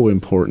so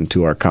important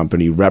to our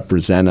company,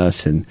 represent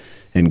us, and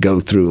go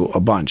through a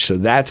bunch. So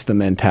that's the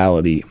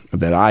mentality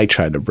that I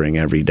try to bring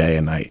every day,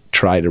 and I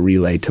try to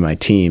relay to my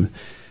team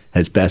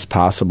as best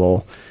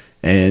possible.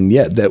 And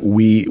that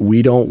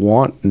we don't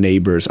want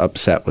neighbors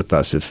upset with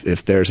us.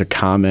 If there's a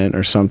comment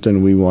or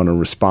something, we want to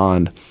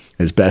respond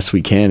as best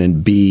we can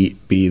and be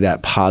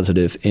that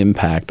positive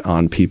impact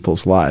on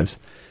people's lives.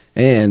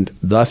 And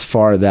thus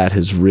far, that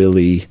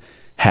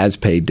has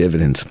paid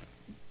dividends.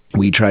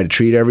 We try to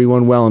treat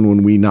everyone well, and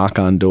when we knock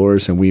on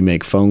doors and we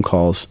make phone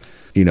calls,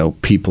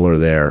 people are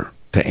there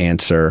to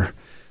answer.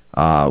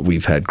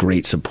 We've had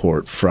great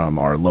support from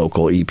our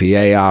local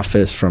EPA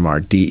office, from our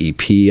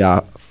DEP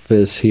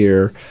office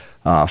here,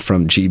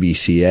 from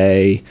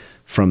GBCA,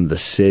 from the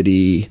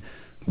city.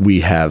 We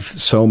have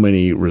so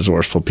many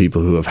resourceful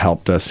people who have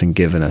helped us and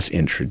given us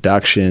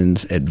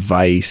introductions,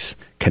 advice,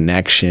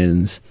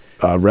 connections.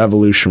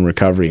 Revolution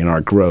Recovery and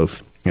our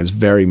growth is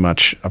very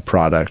much a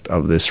product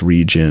of this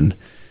region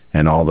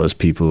and all those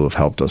people who have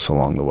helped us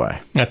along the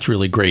way. That's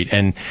really great.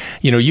 And,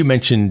 you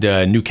mentioned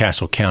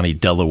Newcastle County,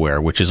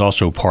 Delaware, which is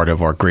also part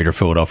of our Greater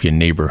Philadelphia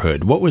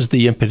neighborhood. What was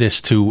the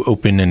impetus to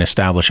open and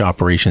establish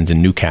operations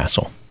in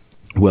Newcastle?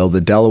 Well, the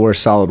Delaware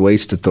Solid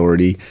Waste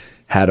Authority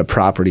had a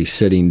property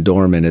sitting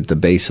dormant at the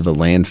base of a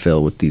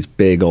landfill with these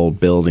big old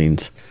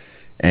buildings,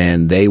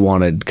 and they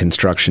wanted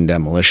construction,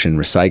 demolition,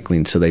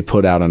 recycling, so they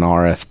put out an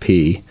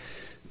RFP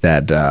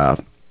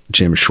that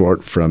Jim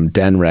Short from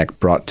DenRec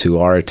brought to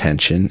our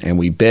attention, and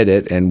we bid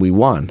it, and we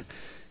won.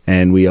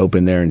 And we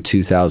opened there in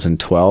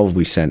 2012.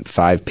 We sent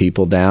 5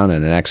 people down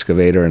and an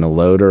excavator and a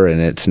loader,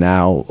 and it's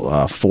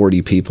now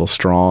 40 people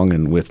strong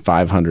and with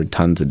 500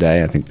 tons a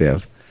day. I think they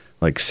have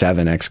like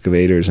 7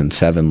 excavators and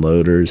 7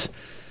 loaders.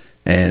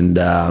 And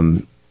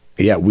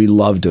we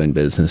love doing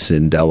business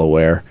in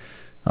Delaware.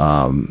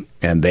 And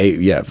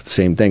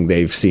same thing.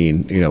 They've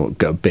seen,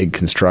 a big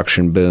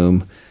construction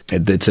boom.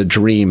 It's a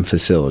dream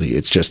facility.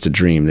 It's just a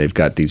dream. They've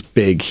got these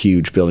big,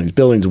 huge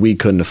buildings we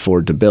couldn't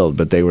afford to build,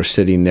 but they were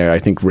sitting there. I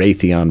think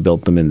Raytheon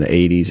built them in the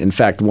 80s. In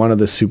fact, one of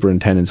the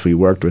superintendents we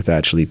worked with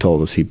actually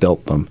told us he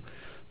built them,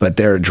 but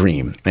they're a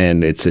dream.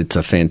 And it's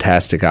a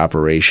fantastic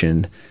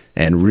operation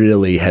and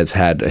really has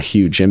had a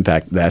huge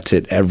impact. That's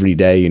it. Every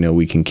day,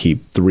 we can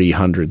keep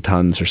 300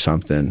 tons or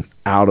something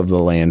out of the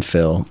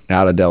landfill,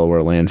 out of Delaware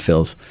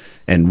landfills,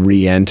 and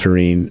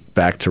re-entering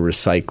back to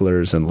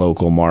recyclers and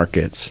local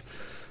markets,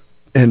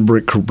 and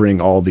bring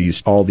all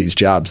these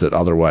jobs that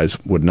otherwise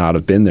would not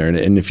have been there.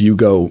 And if you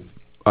go,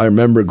 I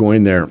remember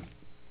going there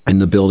and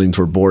the buildings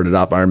were boarded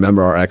up. I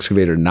remember our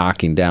excavator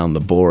knocking down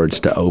the boards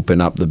to open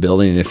up the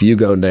building. And if you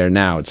go there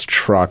now, it's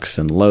trucks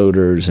and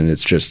loaders, and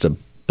it's just a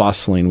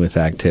bustling with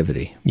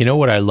activity. You know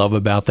what I love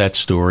about that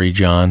story,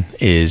 John,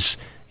 is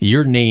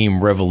your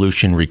name,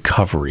 Revolution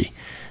Recovery,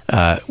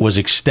 was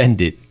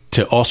extended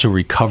to also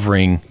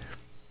recovering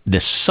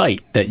the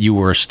site that you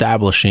were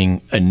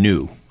establishing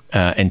anew.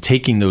 And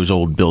taking those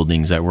old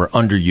buildings that were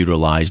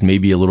underutilized,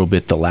 maybe a little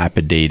bit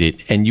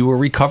dilapidated, and you were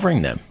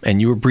recovering them and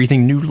you were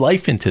breathing new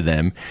life into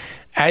them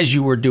as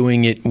you were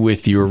doing it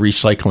with your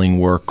recycling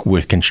work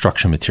with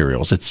construction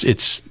materials.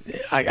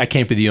 I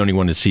can't be the only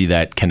one to see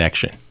that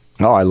connection.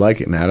 Oh, I like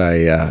it, Matt.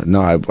 I'm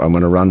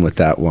going to run with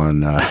that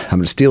one. I'm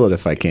going to steal it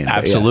if I can.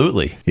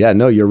 Absolutely. Yeah,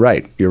 no, you're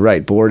right. You're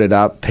right. Boarded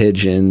up,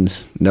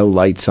 pigeons, no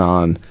lights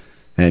on.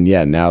 And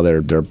now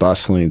they're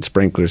bustling,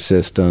 sprinkler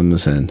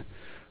systems and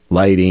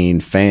lighting,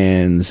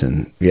 fans,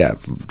 and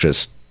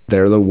just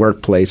they're the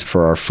workplace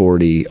for our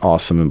 40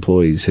 awesome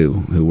employees who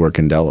work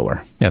in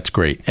Delaware. That's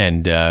great.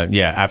 And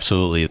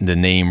absolutely. The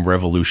name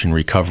Revolution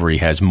Recovery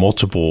has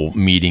multiple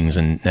meanings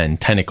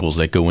and tentacles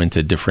that go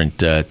into different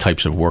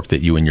types of work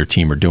that you and your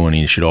team are doing,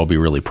 and you should all be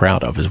really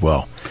proud of as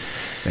well.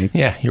 Thank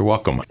you. Yeah, you're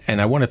welcome.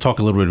 And I want to talk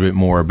a little bit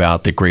more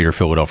about the greater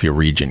Philadelphia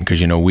region,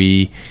 because,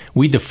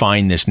 we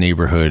define this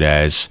neighborhood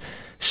as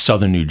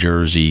southern New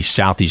Jersey,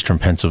 southeastern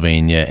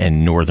Pennsylvania,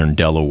 and northern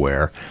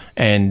Delaware.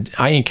 And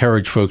I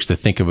encourage folks to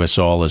think of us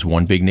all as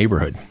one big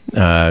neighborhood.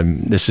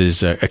 This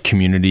is a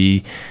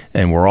community,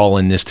 and we're all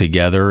in this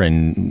together.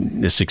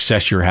 And the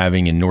success you're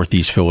having in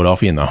northeast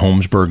Philadelphia, in the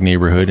Holmesburg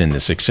neighborhood, and the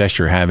success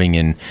you're having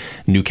in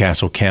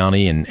Newcastle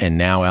County and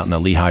now out in the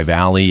Lehigh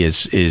Valley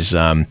is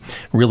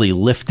really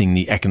lifting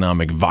the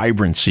economic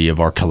vibrancy of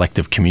our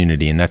collective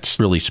community, and that's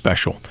really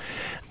special.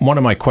 One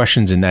of my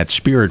questions in that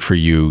spirit for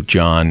you,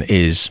 John,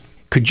 is,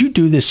 could you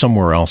do this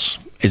somewhere else?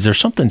 Is there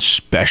something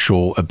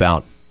special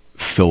about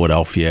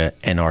Philadelphia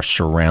and our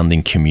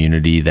surrounding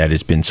community that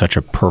has been such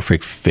a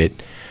perfect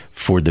fit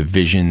for the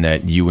vision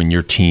that you and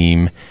your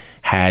team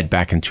had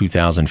back in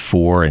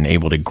 2004 and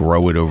able to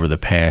grow it over the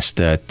past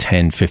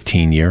 10,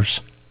 15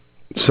 years?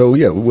 So,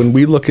 when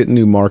we look at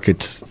new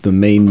markets, the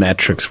main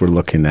metrics we're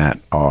looking at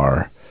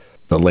are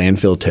the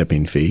landfill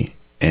tipping fee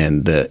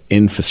and the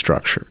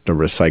infrastructure, the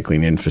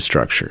recycling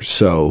infrastructure.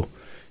 So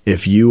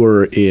if you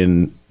are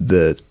in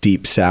the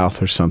deep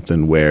south or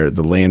something where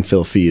the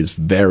landfill fee is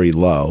very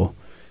low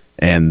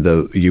and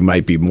you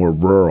might be more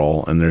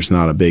rural and there's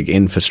not a big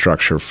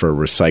infrastructure for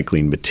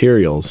recycling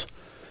materials,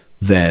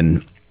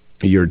 then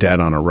you're dead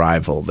on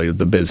arrival. The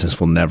business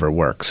will never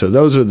work. So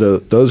those are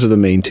the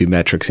main 2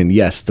 metrics. And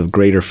yes, the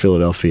greater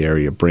Philadelphia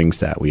area brings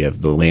that. We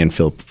have the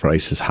landfill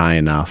prices high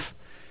enough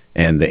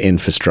and the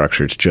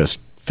infrastructure is just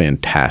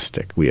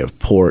fantastic. We have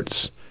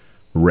ports,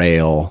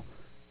 rail,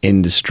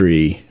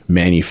 industry,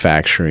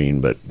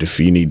 manufacturing, but if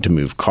you need to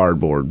move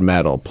cardboard,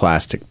 metal,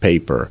 plastic,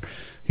 paper,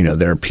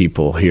 there are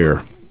people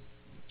here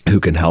who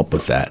can help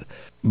with that.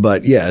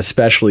 But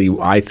especially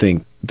I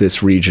think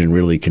this region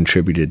really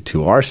contributed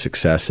to our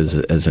success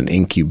as an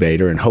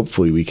incubator, and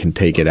hopefully we can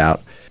take it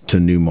out to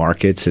new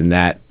markets. And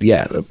that,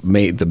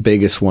 the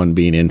biggest one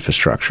being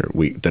infrastructure.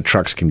 The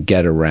trucks can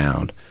get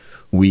around.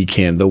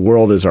 The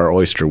world is our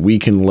oyster. We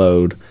can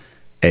load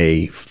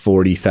a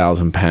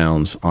 40,000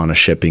 pounds on a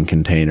shipping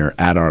container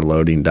at our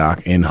loading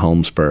dock in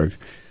Holmesburg,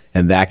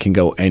 and that can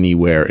go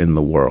anywhere in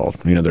the world.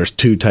 There's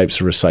 2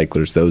 types of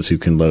recyclers, those who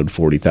can load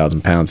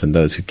 40,000 pounds and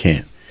those who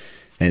can't.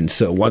 And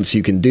so once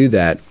you can do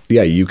that,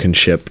 you can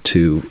ship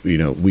to,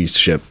 we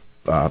ship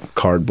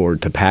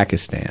cardboard to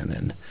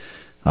Pakistan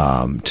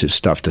and to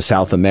stuff to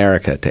South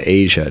America, to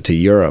Asia, to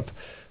Europe.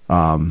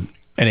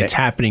 And it's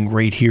happening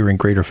right here in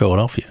Greater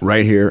Philadelphia.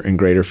 Right here in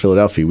Greater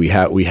Philadelphia. We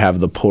have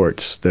the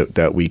ports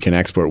that we can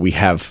export. We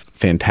have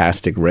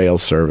fantastic rail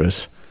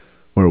service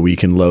where we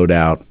can load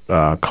out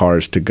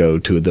cars to go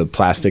to the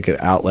plastic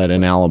outlet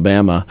in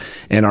Alabama,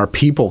 and our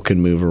people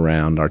can move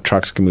around. Our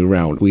trucks can move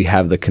around. We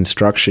have the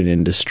construction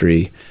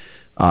industry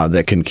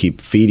that can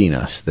keep feeding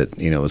us, that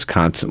is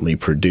constantly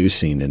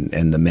producing,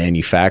 and the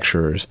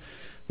manufacturers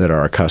that are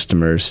our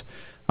customers.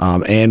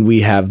 And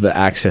we have the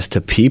access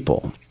to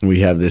people.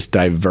 We have this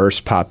diverse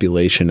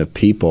population of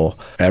people,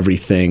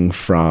 everything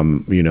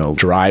from,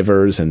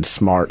 drivers and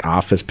smart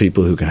office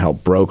people who can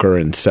help broker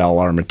and sell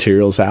our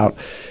materials out.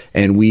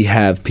 And we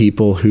have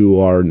people who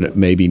are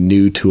maybe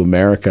new to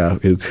America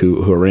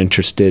who are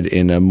interested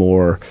in a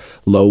more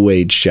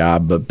low-wage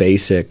job, but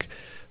basic,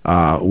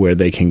 where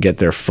they can get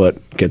their foot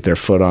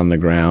on the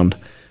ground.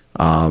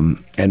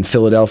 And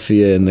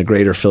Philadelphia and the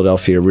greater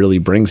Philadelphia really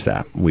brings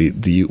that.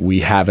 We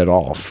have it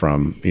all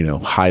from,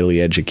 highly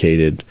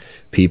educated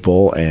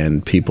people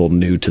and people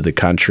new to the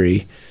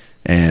country.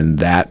 And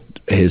that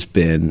has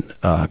been,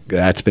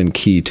 that's been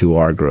key to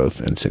our growth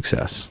and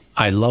success.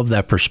 I love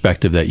that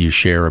perspective that you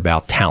share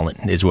about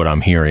talent is what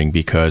I'm hearing,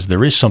 because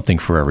there is something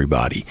for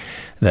everybody.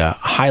 The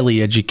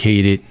highly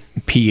educated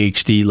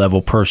PhD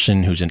level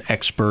person who's an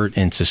expert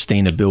in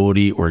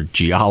sustainability or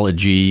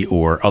geology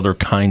or other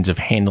kinds of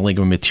handling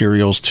of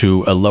materials,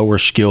 to a lower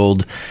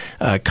skilled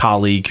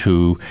colleague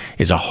who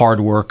is a hard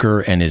worker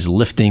and is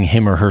lifting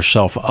him or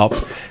herself up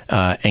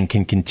and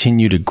can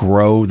continue to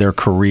grow their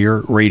career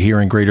right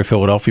here in Greater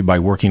Philadelphia by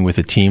working with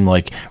a team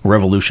like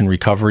Revolution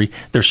Recovery.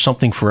 There's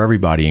something for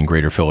everybody in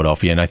Greater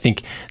Philadelphia. And I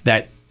think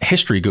that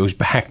history goes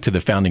back to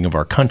the founding of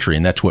our country,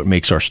 and that's what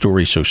makes our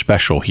story so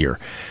special here.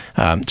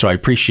 So I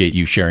appreciate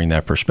you sharing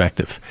that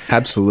perspective.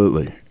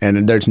 Absolutely.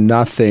 And there's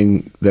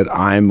nothing that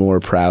I'm more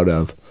proud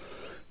of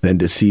than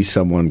to see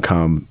someone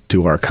come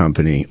to our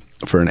company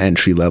for an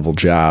entry-level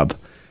job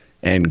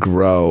and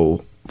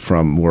grow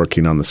from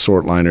working on the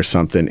sort line or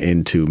something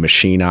into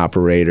machine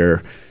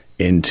operator,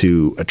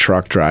 into a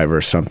truck driver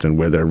or something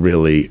where they're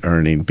really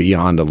earning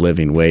beyond a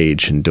living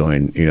wage and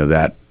doing,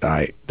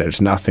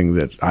 there's nothing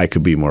that I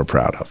could be more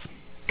proud of.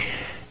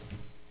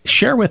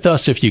 Share with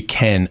us, if you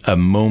can, a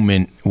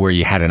moment where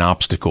you had an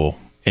obstacle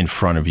in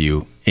front of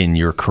you in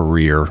your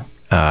career.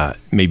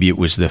 Maybe it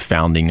was the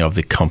founding of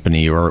the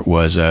company, or it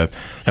was a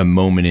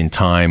moment in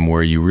time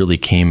where you really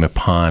came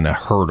upon a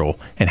hurdle.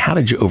 And how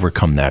did you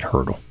overcome that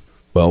hurdle?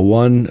 Well,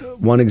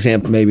 one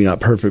example, maybe not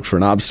perfect for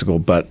an obstacle,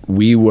 but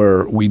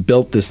we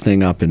built this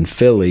thing up in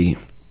Philly.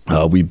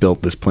 We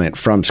built this plant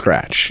from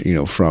scratch,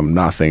 from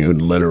nothing.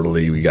 And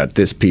literally, we got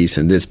this piece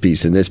and this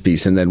piece and this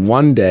piece. And then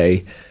one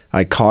day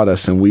I caught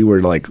us and we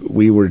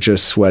were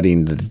just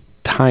sweating the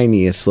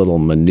tiniest little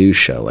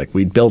minutia. Like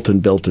we built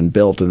and built and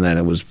built, and then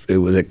it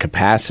was at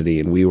capacity,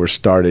 and we were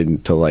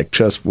starting to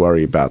just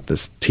worry about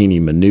this teeny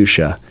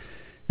minutia.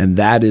 And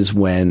that is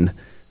when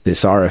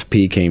this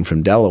RFP came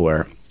from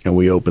Delaware. And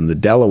we opened the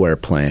Delaware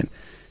plant,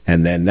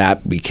 and then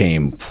that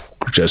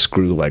just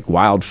grew like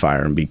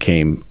wildfire and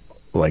became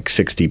like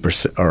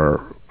 60%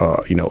 or,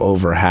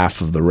 over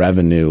half of the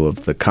revenue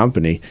of the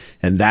company.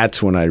 And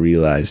that's when I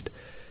realized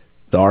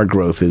our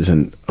growth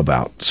isn't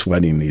about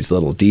sweating these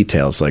little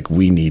details. Like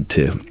we need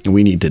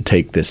to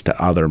take this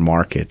to other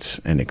markets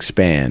and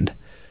expand.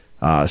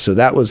 So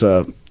that was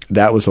a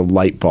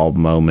light bulb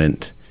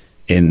moment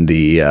in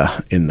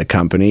the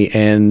company.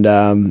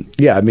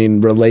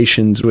 And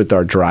relations with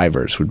our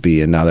drivers would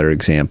be another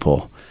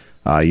example.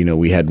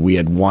 We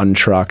had one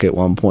truck at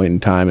one point in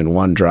time and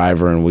one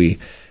driver, and we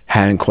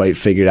hadn't quite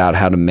figured out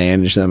how to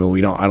manage them.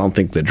 And I don't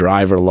think the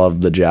driver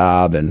loved the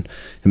job, and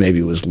maybe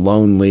it was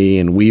lonely,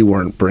 and we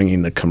weren't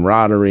bringing the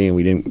camaraderie, and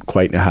we didn't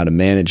quite know how to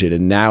manage it.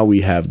 And now we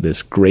have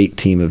this great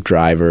team of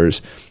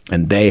drivers,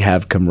 and they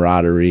have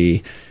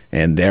camaraderie,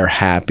 and they're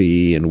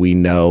happy, and we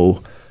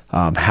know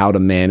how to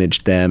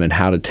manage them and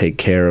how to take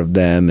care of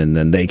them, and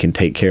then they can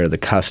take care of the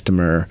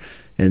customer.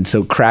 And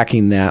so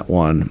cracking that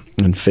one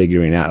and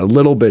figuring out a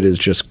little bit is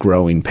just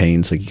growing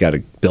pains. Like you got to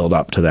build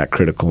up to that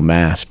critical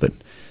mass, but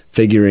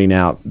figuring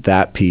out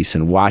that piece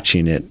and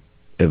watching it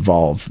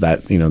evolve,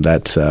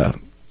 that's a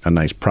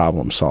nice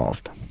problem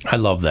solved. I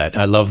love that.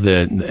 I love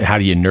how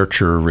do you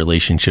nurture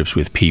relationships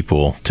with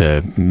people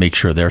to make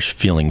sure they're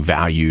feeling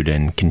valued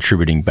and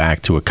contributing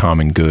back to a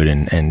common good,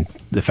 and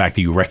the fact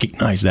that you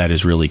recognize that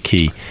is really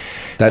key.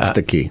 That's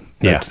the key.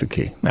 That's the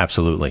key.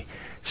 Absolutely.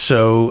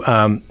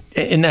 So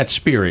in that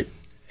spirit,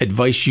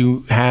 advice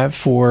you have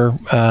for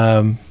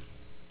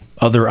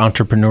other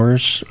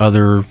entrepreneurs,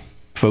 other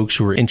folks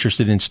who are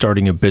interested in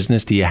starting a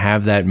business? Do you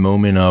have that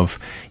moment of,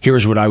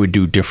 here's what I would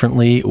do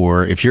differently?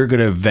 Or if you're going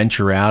to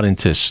venture out and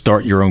to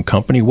start your own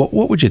company, what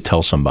would you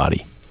tell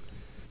somebody?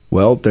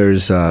 Well,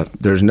 there's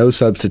no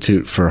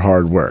substitute for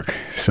hard work.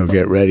 So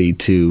get ready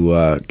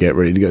to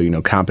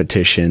go.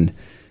 Competition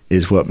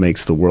is what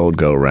makes the world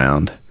go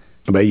round.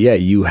 But yeah,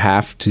 you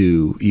have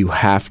to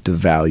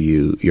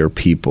value your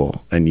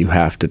people, and you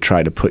have to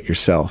try to put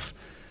yourself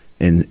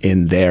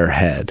in their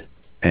head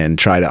and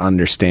try to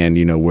understand,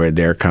 where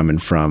they're coming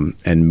from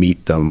and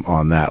meet them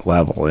on that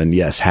level. And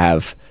yes,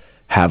 have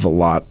a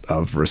lot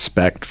of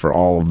respect for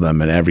all of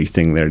them and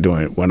everything they're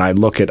doing. When I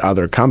look at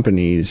other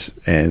companies,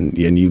 and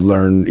you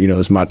learn,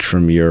 as much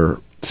from your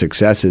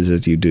successes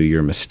as you do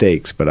your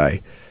mistakes, but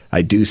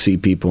I do see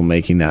people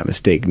making that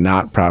mistake,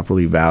 not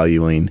properly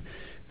valuing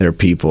their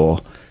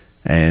people,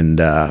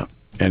 and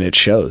it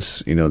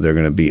shows. They're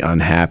going to be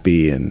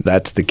unhappy, and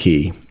that's the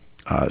key.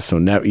 So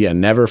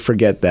never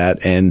forget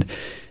that, and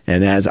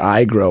And as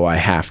I grow, I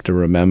have to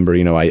remember,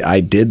 I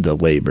did the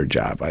labor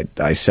job.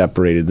 I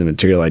separated the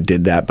material. I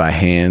did that by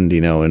hand,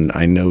 and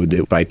I know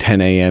that by 10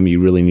 a.m. you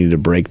really need a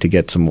break to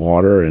get some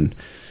water. And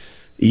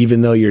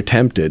even though you're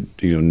tempted,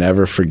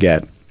 never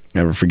forget,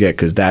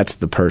 because that's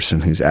the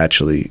person who's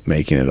actually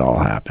making it all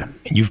happen.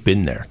 You've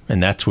been there,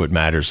 and that's what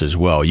matters as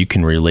well. You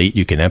can relate,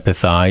 you can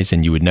empathize,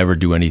 and you would never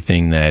do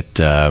anything that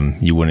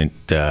you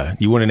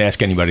wouldn't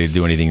ask anybody to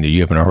do anything that you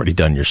haven't already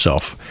done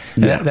yourself.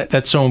 Yeah.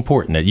 That's so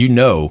important, that you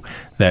know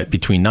that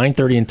between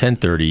 9:30 and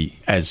 10:30,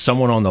 as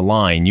someone on the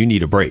line, you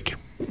need a break.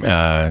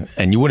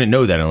 And you wouldn't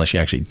know that unless you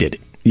actually did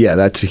it. Yeah,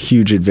 that's a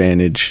huge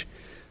advantage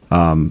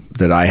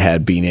that I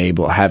had,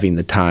 having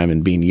the time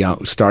and being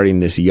young,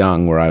 starting this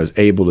young, where I was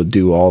able to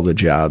do all the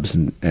jobs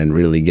and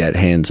really get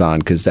hands-on.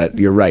 Because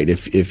you're right,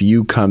 if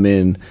you come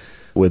in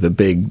with a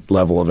big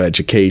level of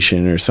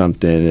education or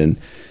something,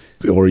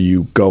 or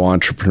you go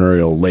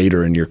entrepreneurial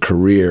later in your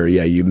career,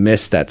 you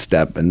miss that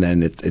step, and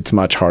then it's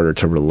much harder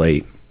to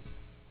relate.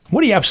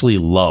 What do you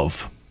absolutely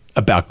love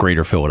about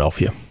Greater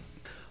Philadelphia?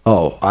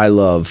 Oh, I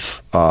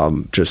love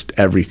just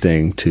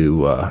everything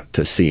to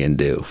see and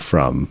do,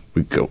 from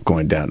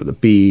going down to the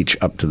beach,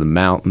 up to the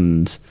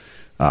mountains,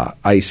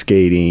 ice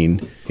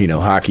skating,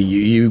 hockey.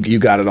 You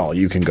got it all.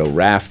 You can go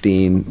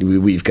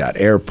rafting. We've got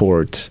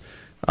airports,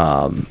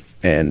 and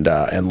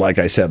like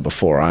I said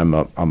before, I'm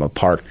a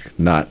park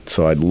nut.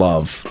 So I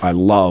love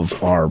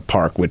our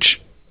park,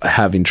 which,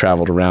 having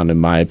traveled around, in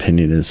my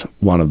opinion, is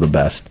one of the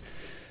best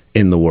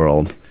in the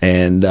world.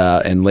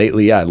 And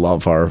lately, I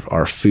love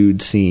our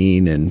food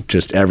scene and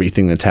just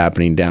everything that's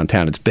happening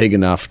downtown. It's big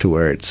enough to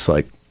where it's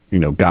like,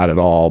 got it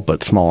all,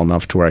 but small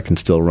enough to where I can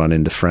still run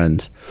into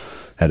friends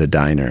at a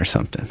diner or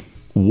something.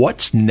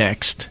 What's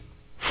next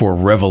for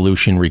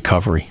Revolution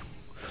Recovery?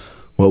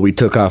 Well, we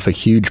took off a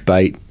huge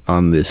bite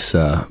on this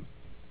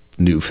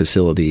new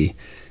facility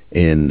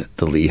in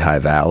the Lehigh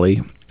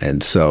Valley.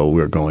 And so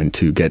we're going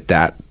to get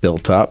that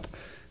built up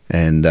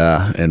and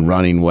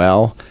running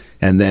well.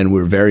 And then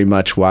we're very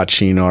much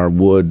watching our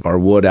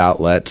wood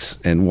outlets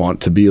and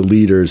want to be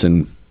leaders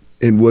in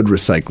wood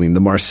recycling. The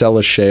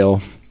Marcellus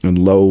Shale and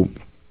low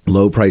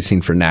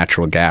pricing for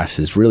natural gas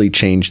has really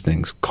changed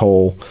things.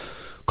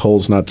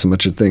 Coal's not so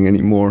much a thing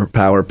anymore.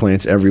 Power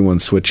plants,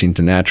 everyone's switching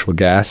to natural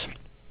gas.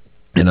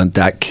 And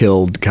that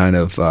killed kind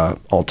of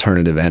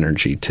alternative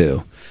energy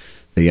too.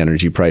 The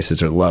energy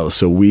prices are low.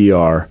 So we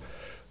are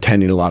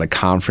attending a lot of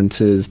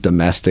conferences,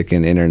 domestic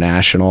and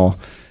international,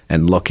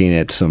 and looking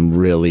at some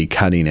really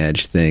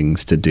cutting-edge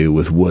things to do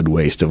with wood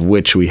waste, of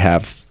which we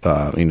have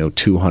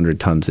 200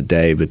 tons a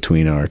day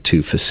between our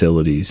two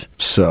facilities.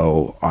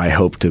 So I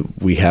hope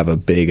we have a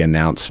big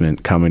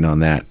announcement coming on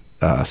that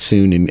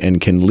soon,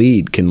 and can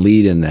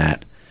lead in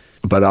that.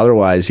 But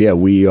otherwise,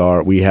 we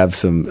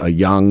have a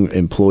young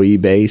employee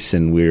base,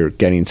 and we're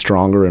getting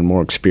stronger and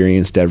more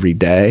experienced every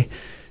day.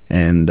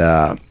 And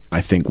I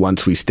think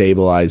once we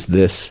stabilize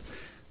this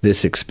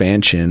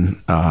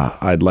expansion,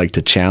 I'd like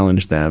to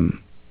challenge them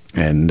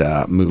and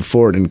move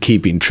forward, and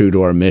keeping true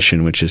to our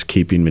mission, which is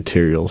keeping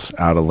materials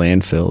out of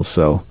landfills.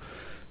 So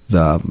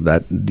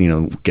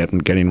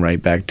getting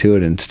right back to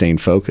it and staying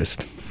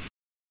focused.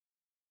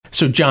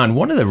 So, John,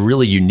 one of the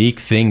really unique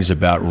things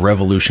about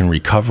Revolution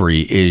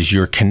Recovery is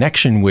your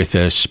connection with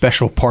a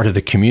special part of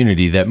the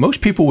community that most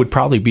people would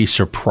probably be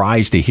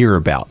surprised to hear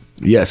about.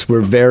 Yes,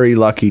 we're very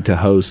lucky to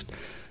host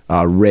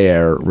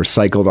RARE,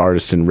 Recycled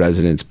Artist in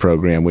Residence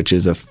program, which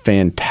is a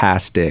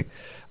fantastic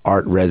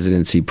art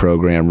residency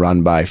program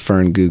run by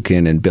Fern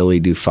Gukin and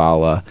Billy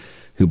Dufala,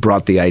 who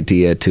brought the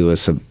idea to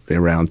us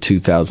around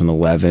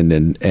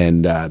 2011.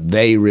 And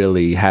they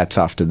really, hats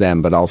off to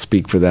them, but I'll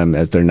speak for them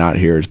as they're not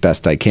here as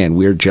best I can.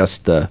 We're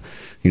just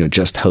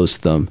just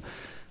host them.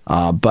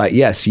 But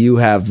yes, you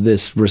have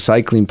this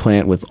recycling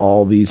plant with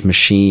all these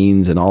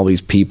machines and all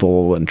these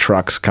people and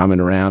trucks coming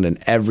around, and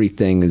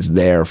everything is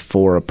there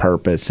for a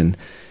purpose, and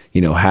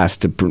has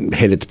to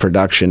hit its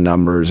production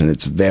numbers, and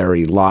it's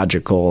very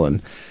logical.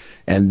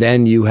 And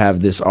then you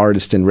have this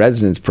artist in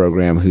residence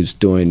program who's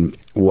doing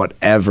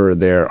whatever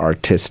their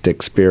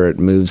artistic spirit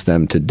moves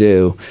them to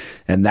do.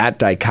 And that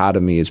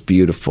dichotomy is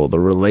beautiful. The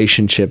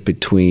relationship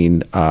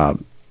between the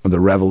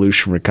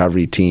Revolution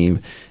Recovery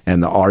team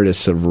and the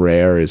artists of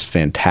RARE is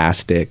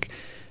fantastic.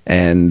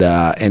 And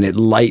it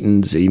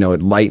lightens,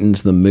 it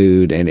lightens the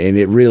mood, and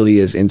it really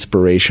is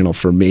inspirational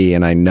for me.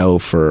 And I know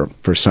for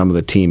some of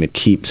the team, it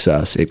keeps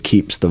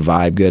the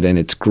vibe good, and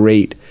it's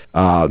great.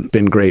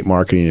 Been great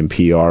marketing and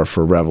PR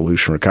for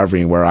Revolution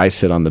Recovery, and where I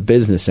sit on the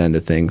business end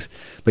of things.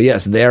 But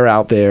yes, they're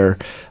out there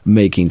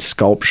making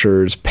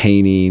sculptures,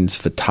 paintings,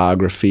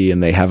 photography,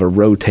 and they have a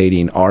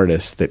rotating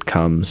artist that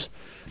comes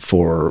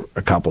for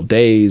a couple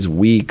days,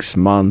 weeks,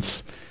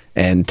 months,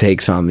 and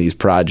takes on these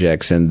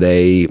projects. And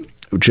they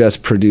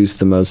just produce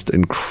the most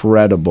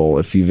incredible,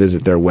 if you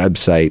visit their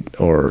website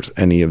or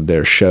any of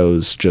their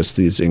shows, just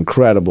these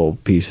incredible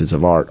pieces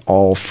of art,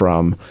 all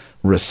from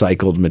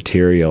recycled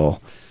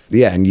material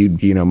Yeah, and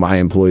you know, my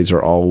employees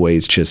are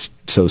always just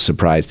so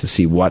surprised to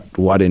see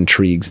what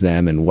intrigues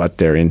them and what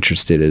they're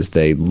interested as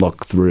they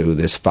look through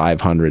this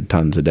 500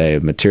 tons a day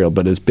of material.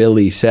 But as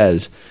Billy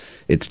says,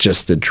 it's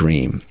just a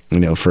dream, you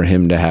know, for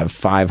him to have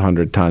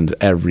 500 tons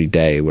every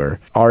day, where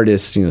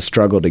artists, you know,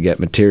 struggle to get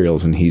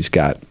materials, and he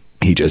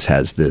just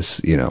has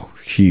this, you know,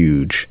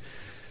 huge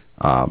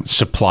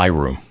supply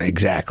room.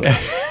 Exactly.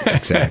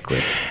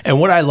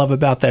 And what I love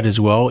about that as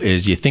well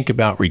is you think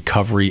about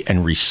recovery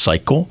and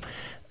recycle.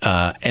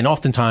 And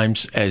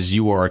oftentimes, as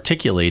you are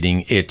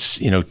articulating, it's,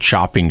 you know,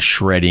 chopping,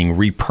 shredding,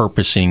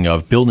 repurposing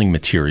of building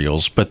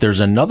materials. But there's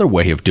another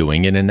way of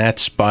doing it, and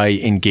that's by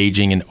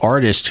engaging an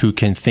artist who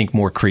can think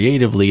more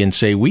creatively and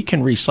say, we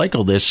can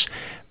recycle this,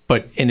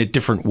 but in a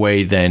different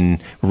way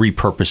than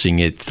repurposing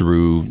it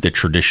through the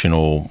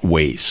traditional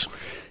ways.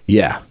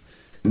 Yeah.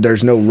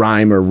 There's no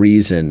rhyme or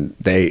reason.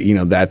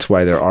 That's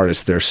why they're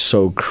artists. They're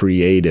so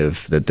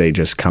creative that they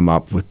just come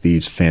up with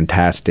these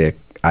fantastic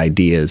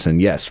ideas.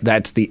 And yes,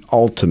 that's the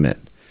ultimate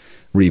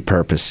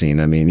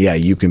repurposing. I mean, yeah,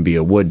 you can be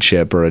a wood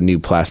chip or a new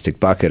plastic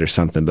bucket or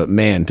something, but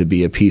man, to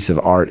be a piece of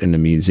art in a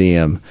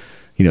museum,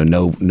 you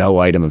know, no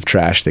item of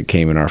trash that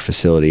came in our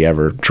facility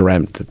ever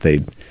dreamt that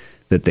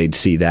they'd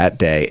see that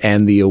day.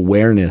 And the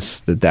awareness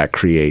that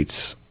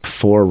creates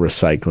for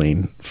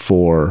recycling,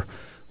 for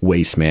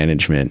waste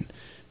management,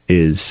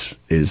 is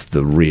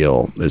the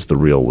real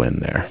win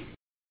there.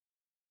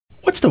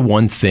 What's the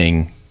one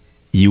thing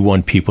you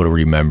want people to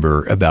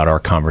remember about our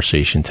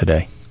conversation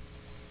today?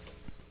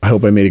 I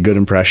hope I made a good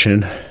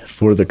impression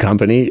for the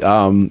company.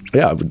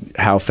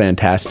 How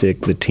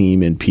fantastic the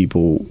team and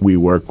people we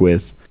work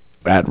with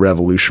at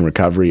Revolution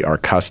Recovery, our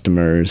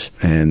customers,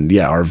 and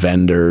our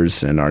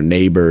vendors and our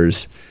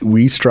neighbors.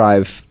 We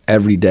strive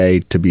every day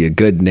to be a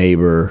good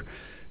neighbor,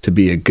 to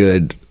be a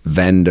good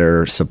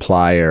vendor,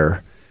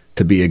 supplier,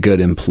 to be a good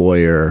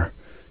employer,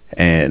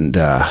 and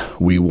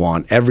we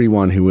want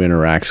everyone who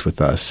interacts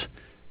with us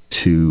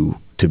to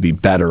be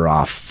better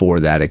off for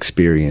that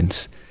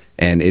experience.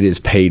 And it is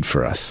paid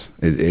for us.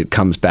 It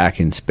comes back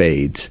in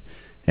spades.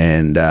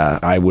 And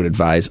I would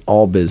advise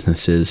all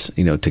businesses,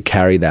 you know, to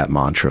carry that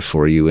mantra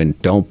for you,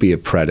 and don't be a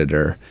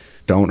predator.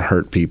 Don't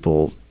hurt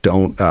people.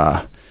 Don't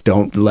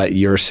let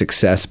your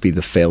success be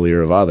the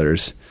failure of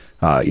others.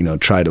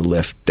 Try to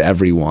lift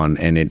everyone,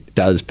 and it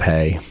does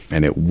pay,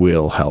 and it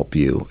will help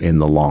you in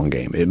the long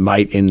game. It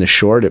might, in the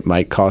short, it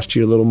might cost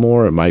you a little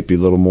more. It might be a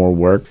little more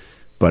work,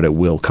 but it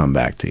will come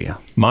back to you.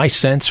 My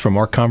sense from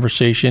our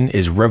conversation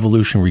is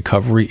Revolution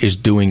Recovery is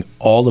doing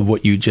all of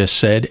what you just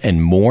said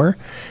and more.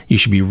 You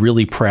should be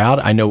really proud.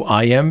 I know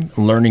I am,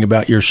 learning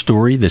about your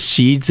story, the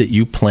seeds that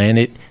you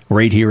planted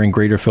right here in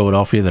Greater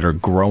Philadelphia that are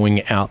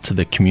growing out to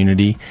the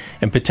community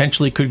and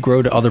potentially could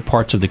grow to other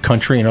parts of the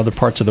country and other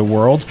parts of the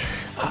world.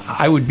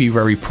 I would be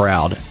very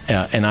proud,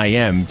 and I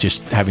am,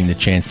 just having the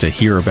chance to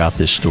hear about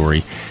this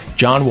story.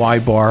 John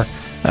Wybar,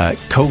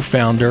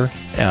 co-founder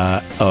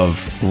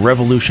of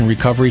Revolution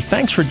Recovery,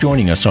 thanks for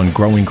joining us on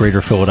Growing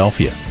Greater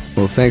Philadelphia.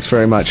 Well, thanks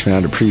very much,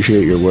 man. I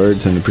appreciate your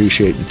words and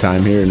appreciate the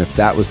time here. And if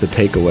that was the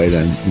takeaway,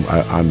 then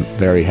I'm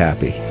very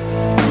happy.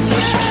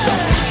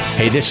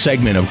 Hey, this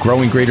segment of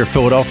Growing Greater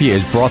Philadelphia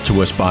is brought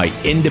to us by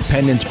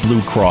Independence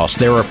Blue Cross.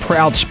 They're a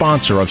proud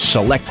sponsor of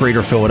Select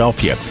Greater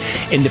Philadelphia.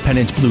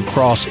 Independence Blue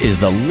Cross is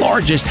the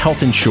largest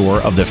health insurer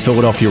of the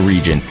Philadelphia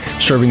region,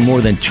 serving more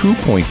than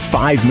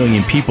 2.5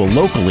 million people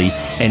locally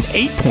and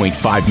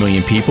 8.5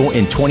 million people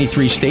in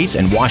 23 states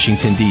and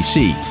Washington,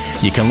 D.C.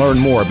 You can learn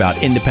more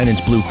about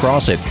Independence Blue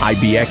Cross at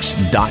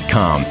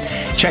ibx.com.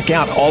 Check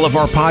out all of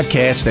our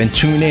podcasts and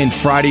tune in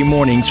Friday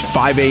mornings,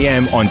 5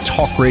 a.m. on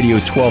Talk Radio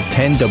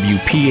 1210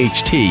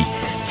 WPHT.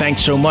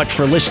 Thanks so much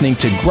for listening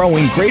to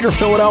Growing Greater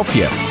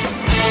Philadelphia.